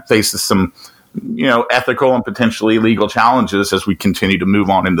something that faces some, ethical and potentially legal challenges as we continue to move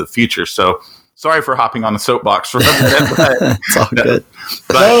on into the future. So sorry for hopping on the soapbox for a minute. It's all good.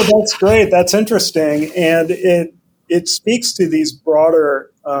 No, that's great. That's interesting. And it speaks to these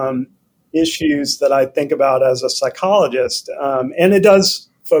broader issues that I think about as a psychologist. And it does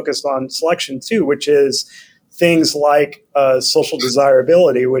focus on selection too, which is things like social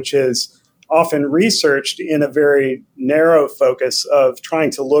desirability, which is often researched in a very narrow focus of trying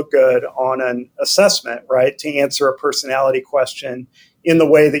to look good on an assessment, right? To answer a personality question in the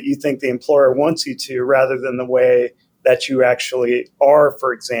way that you think the employer wants you to, rather than the way that you actually are,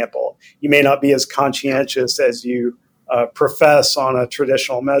 for example. You may not be as conscientious as you profess on a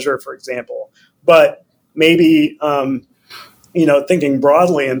traditional measure, for example. But maybe, thinking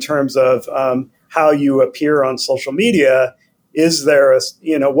broadly in terms of how you appear on social media, is there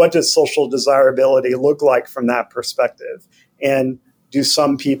what does social desirability look like from that perspective? And do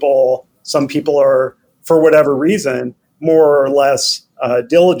some people are, for whatever reason, more or less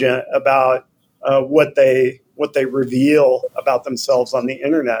diligent about what they reveal about themselves on the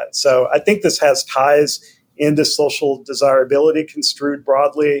internet? So I think this has ties into social desirability construed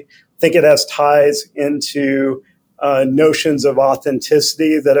broadly. I think it has ties into notions of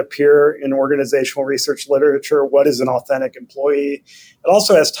authenticity that appear in organizational research literature. What is an authentic employee? It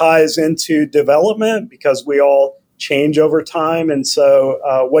also has ties into development because we all change over time. And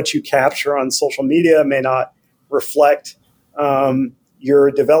so what you capture on social media may not reflect your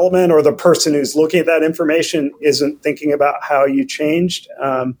development, or the person who's looking at that information isn't thinking about how you changed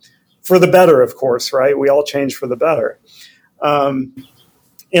for the better, of course, right? We all change for the better.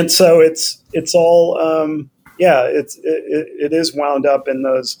 And so it's all... it is wound up in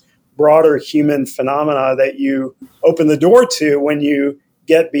those broader human phenomena that you open the door to when you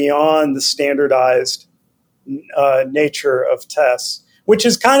get beyond the standardized nature of tests, which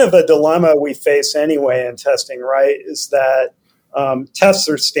is kind of a dilemma we face anyway in testing, right? Is that tests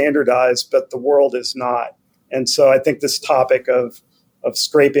are standardized, but the world is not. And so I think this topic of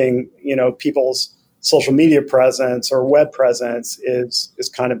scraping, people's social media presence or web presence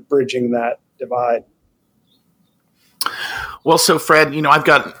is kind of bridging that divide. Well, so Fred, I've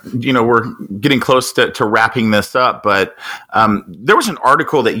got, we're getting close to wrapping this up, but there was an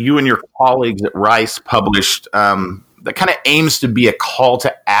article that you and your colleagues at Rice published that kind of aims to be a call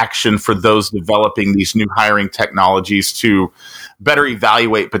to action for those developing these new hiring technologies to better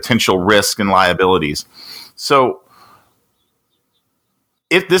evaluate potential risk and liabilities. So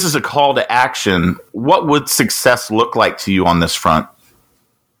if this is a call to action, what would success look like to you on this front?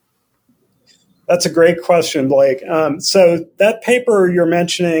 That's a great question, Blake. So that paper you're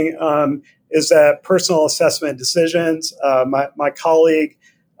mentioning is that personal assessment decisions, my colleague,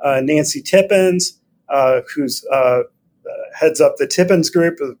 Nancy Tippins, who's heads up the Tippins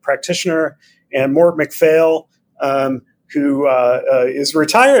Group, a practitioner, and Mort MacPhail, who is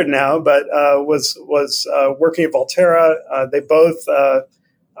retired now, but was working at Volterra. They both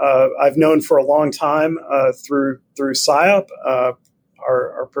I've known for a long time through SIOP,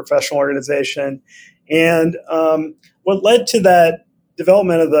 our professional organization. And what led to that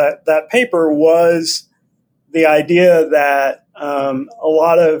development of that paper was the idea that a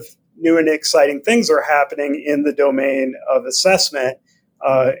lot of new and exciting things are happening in the domain of assessment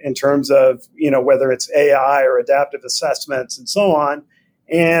in terms of, whether it's AI or adaptive assessments and so on.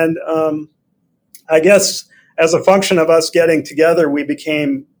 And I guess as a function of us getting together, we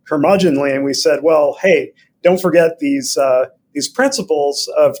became curmudgeonly and we said, well, hey, don't forget these principles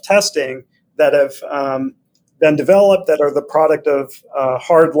of testing that have been developed, that are the product of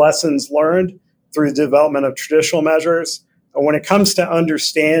hard lessons learned through the development of traditional measures. And when it comes to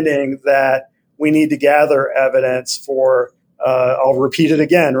understanding that we need to gather evidence for, I'll repeat it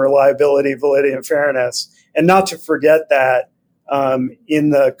again, reliability, validity, and fairness, and not to forget that in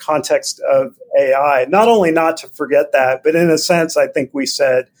the context of AI. Not only not to forget that, but in a sense, I think we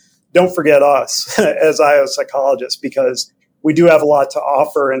said, don't forget us as IO psychologists, because we do have a lot to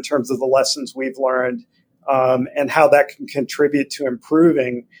offer in terms of the lessons we've learned and how that can contribute to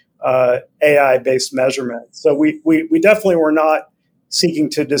improving AI-based measurement. So we definitely were not seeking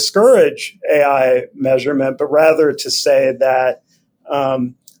to discourage AI measurement, but rather to say that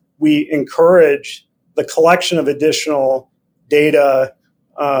we encourage the collection of additional data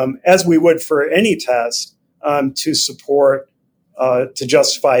as we would for any test to support, to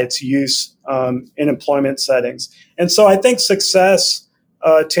justify its use in employment settings. And so I think success,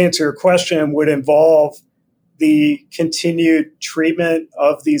 to answer your question, would involve the continued treatment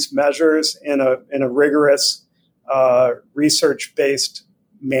of these measures in a rigorous research-based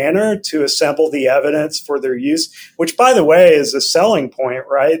manner to assemble the evidence for their use, which, by the way, is a selling point,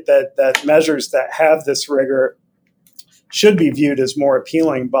 right? That measures that have this rigor should be viewed as more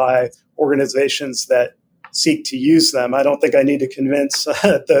appealing by organizations that seek to use them. I don't think I need to convince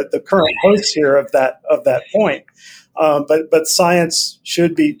the current hosts here of that point. But science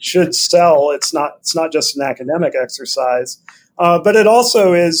should sell. It's not just an academic exercise, but it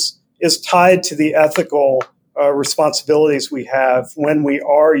also is tied to the ethical responsibilities we have when we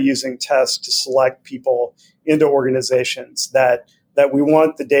are using tests to select people into organizations. That we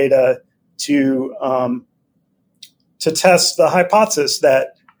want the data to test the hypothesis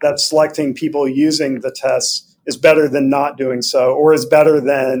that selecting people using the tests is better than not doing so, or is better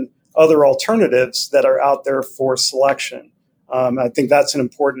than other alternatives that are out there for selection. I think that's an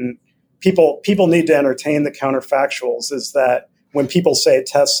important. People need to entertain the counterfactuals. Is that when people say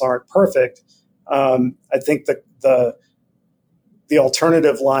tests aren't perfect, I think the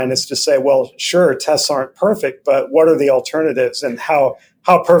alternative line is to say, well, sure, tests aren't perfect, but what are the alternatives, and how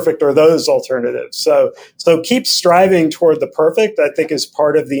perfect are those alternatives? So keep striving toward the perfect, I think, is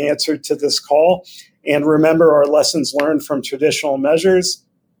part of the answer to this call. And remember our lessons learned from traditional measures,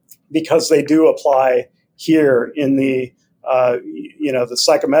 because they do apply here in the the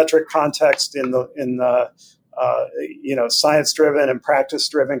psychometric context, in the science-driven and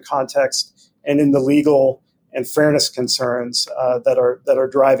practice-driven context, and in the legal and fairness concerns that are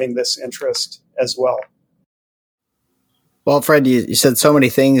driving this interest as well. Well, Fred, you said so many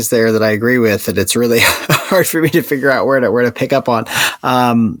things there that I agree with that it's really hard for me to figure out where to pick up on.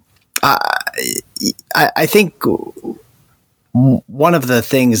 I think one of the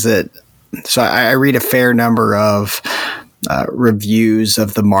things so I read a fair number of reviews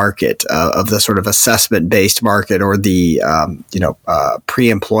of the market, of the sort of assessment-based market, or the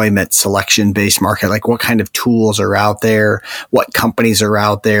pre-employment selection-based market, like what kind of tools are out there, what companies are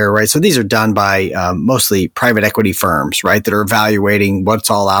out there, right? So these are done by mostly private equity firms, right, that are evaluating what's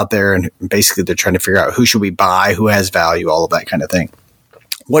all out there, and basically they're trying to figure out who should we buy, who has value, all of that kind of thing.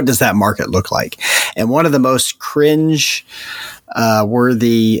 What does that market look like? And one of the most cringe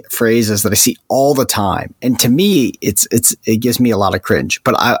worthy phrases that I see all the time, and to me, it gives me a lot of cringe,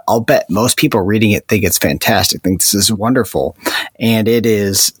 but I'll bet most people reading it think it's fantastic, think this is wonderful, and it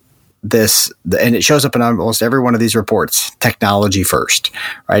is this, and it shows up in almost every one of these reports: technology first,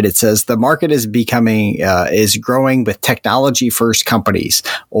 right? It says the market is growing with technology first companies,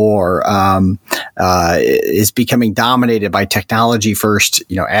 or is becoming dominated by technology first,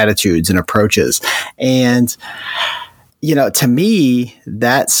 attitudes and approaches. And, to me,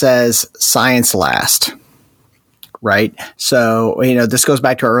 that says science last, right? So, this goes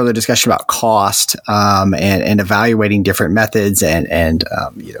back to our earlier discussion about cost, and evaluating different methods and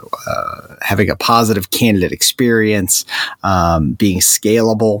having a positive candidate experience, being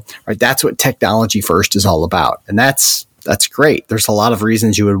scalable, right? That's what technology first is all about. And that's great. There's a lot of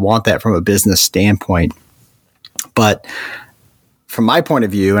reasons you would want that from a business standpoint. But from my point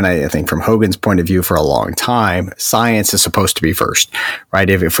of view, and I think from Hogan's point of view for a long time, science is supposed to be first, right?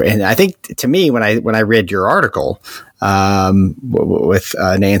 And I think to me, when I read your article with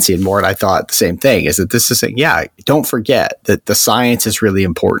Nancy and Mort, I thought the same thing, is that this is saying, don't forget that the science is really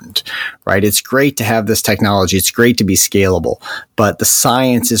important, right? It's great to have this technology. It's great to be scalable, but the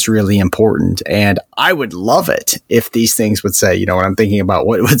science is really important. And I would love it if these things would say, when I'm thinking about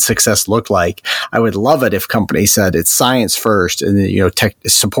what would success look like, I would love it if companies said it's science first and tech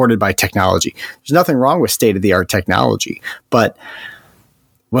supported by technology. There's nothing wrong with state-of-the-art technology, but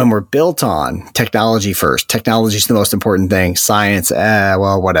when we're built on technology first, technology is the most important thing. Science,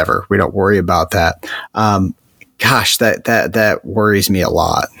 whatever. We don't worry about that. That worries me a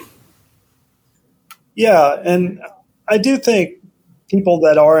lot. Yeah, and I do think people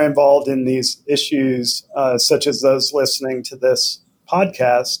that are involved in these issues, such as those listening to this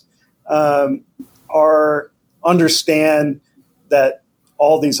podcast, understand that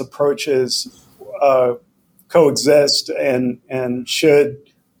all these approaches coexist and should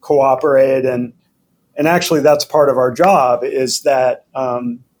cooperate, and actually that's part of our job, is that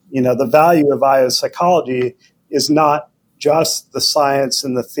the value of biopsychology is not just the science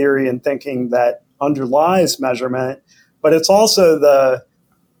and the theory and thinking that underlies measurement, but it's also the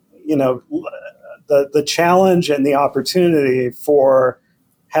challenge and the opportunity for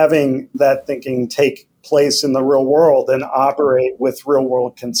having that thinking take place in the real world and operate with real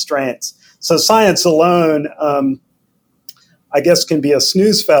world constraints. So science alone, I guess, can be a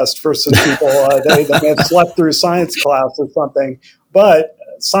snooze fest for some people. They may have slept through science class or something. But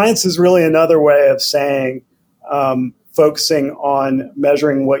science is really another way of saying, focusing on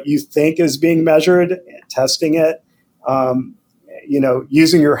measuring what you think is being measured, testing it.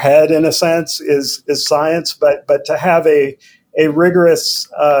 Using your head in a sense is science, but to have a rigorous,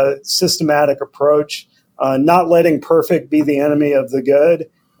 systematic approach, not letting perfect be the enemy of the good,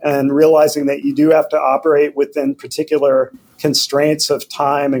 and realizing that you do have to operate within particular constraints of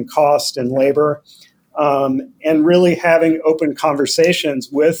time and cost and labor, and really having open conversations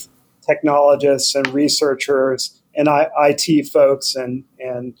with technologists and researchers and IT folks and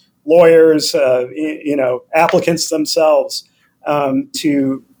lawyers, applicants themselves,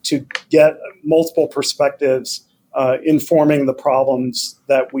 to get multiple perspectives, informing the problems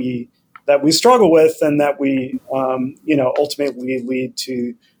that we struggle with, and that we ultimately lead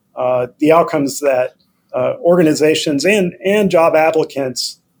to the outcomes that organizations and job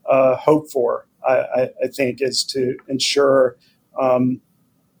applicants hope for. I think is to ensure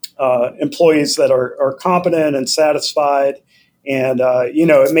employees that are competent and satisfied. And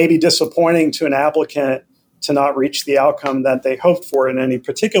it may be disappointing to an applicant to not reach the outcome that they hoped for in any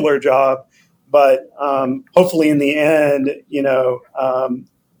particular job, but hopefully in the end,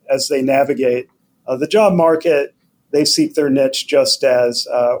 as they navigate the job market, they seek their niche just as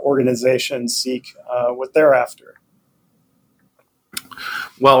organizations seek what they're after.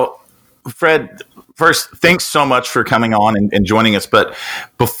 Well, Fred, first, thanks so much for coming on and joining us. But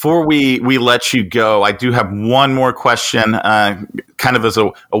before we let you go, I do have one more question, kind of as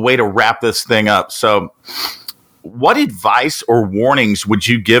a way to wrap this thing up. So what advice or warnings would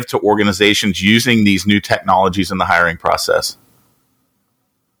you give to organizations using these new technologies in the hiring process?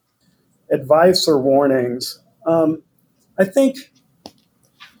 Advice or warnings? I think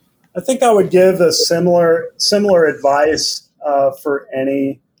I would give a similar advice for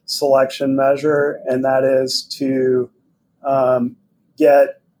any selection measure, and that is to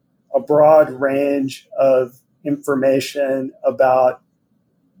get a broad range of information about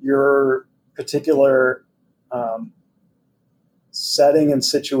your particular setting and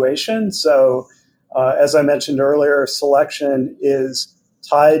situation. So, as I mentioned earlier, selection is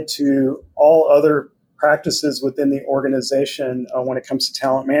tied to all other practices within the organization when it comes to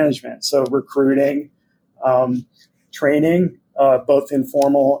talent management. So recruiting, training, both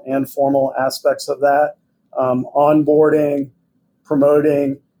informal and formal aspects of that, onboarding,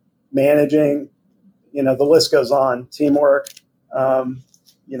 promoting, managing, the list goes on, teamwork,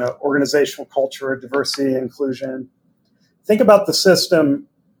 organizational culture, diversity, inclusion. Think about the system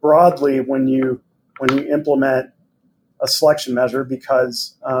broadly when you implement a selection measure,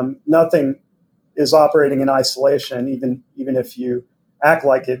 because nothing is operating in isolation, even if you act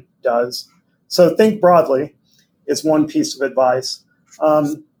like it does. So think broadly is one piece of advice.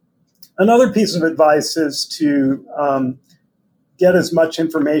 Another piece of advice is to get as much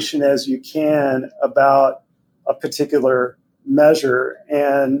information as you can about a particular measure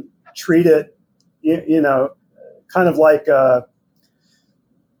and treat it, kind of like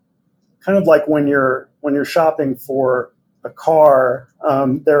when you're shopping for a car.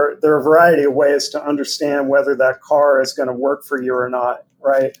 There are a variety of ways to understand whether that car is going to work for you or not,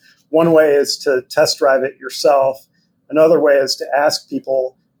 right? One way is to test drive it yourself. Another way is to ask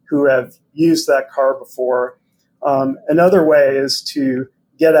people who have used that car before. Another way is to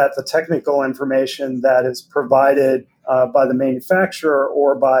get at the technical information that is provided by the manufacturer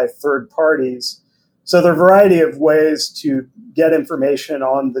or by third parties. So there are a variety of ways to get information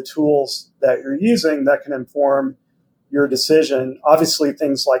on the tools that you're using that can inform your decision. Obviously,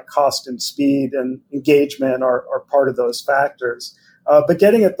 things like cost and speed and engagement are part of those factors. But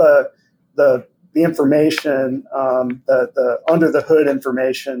getting at the information, the under the hood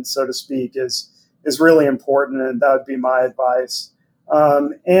information, so to speak, is really important, and that would be my advice.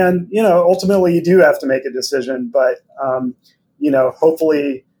 And ultimately, you do have to make a decision, but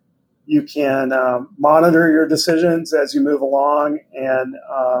hopefully you can monitor your decisions as you move along, and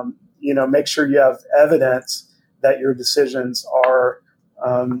make sure you have evidence that your decisions are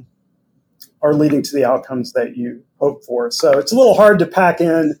leading to the outcomes that you hope for. So it's a little hard to pack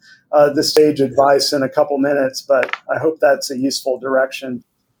in the sage advice in a couple minutes, but I hope that's a useful direction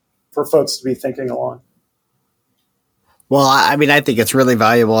for folks to be thinking along. Well, I think it's really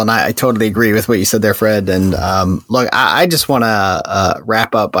valuable, and I totally agree with what you said there, Fred. And look, I just want to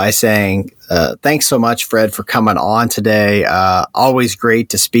wrap up by saying thanks so much, Fred, for coming on today. Always great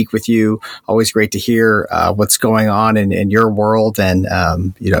to speak with you. Always great to hear what's going on in your world, and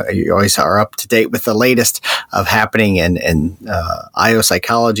you always are up to date with the latest of happening in IO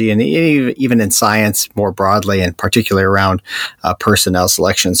psychology and even in science more broadly, and particularly around personnel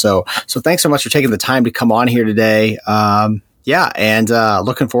selection. So thanks so much for taking the time to come on here today. And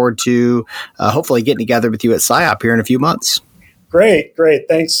looking forward to hopefully getting together with you at PsyOp here in a few months. Great.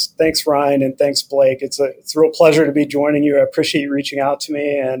 Thanks, Ryne, and thanks, Blake. It's a real pleasure to be joining you. I appreciate you reaching out to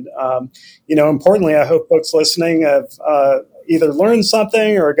me, and importantly, I hope folks listening have either learned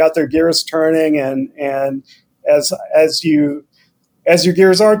something or got their gears turning. And as your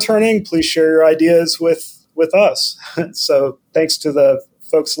gears are turning, please share your ideas with us. So thanks to the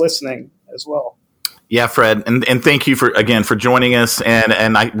folks listening as well. Yeah, Fred, and thank you for joining us,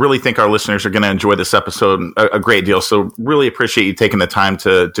 and I really think our listeners are going to enjoy this episode a great deal. So really appreciate you taking the time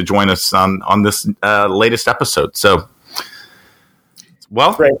to join us on this latest episode. So,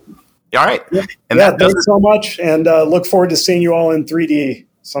 well, great. All right. Yeah, thanks so much, and look forward to seeing you all in 3D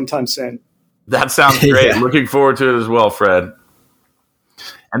sometime soon. That sounds great. Looking forward to it as well, Fred.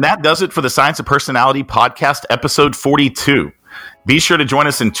 And that does it for the Science of Personality podcast, episode 42. Be sure to join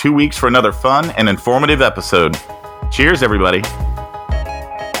us in 2 weeks for another fun and informative episode. Cheers, everybody.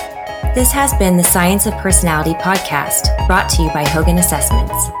 This has been the Science of Personality podcast, brought to you by Hogan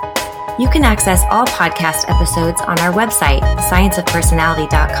Assessments. You can access all podcast episodes on our website,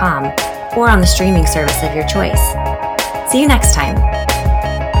 scienceofpersonality.com, or on the streaming service of your choice. See you next time.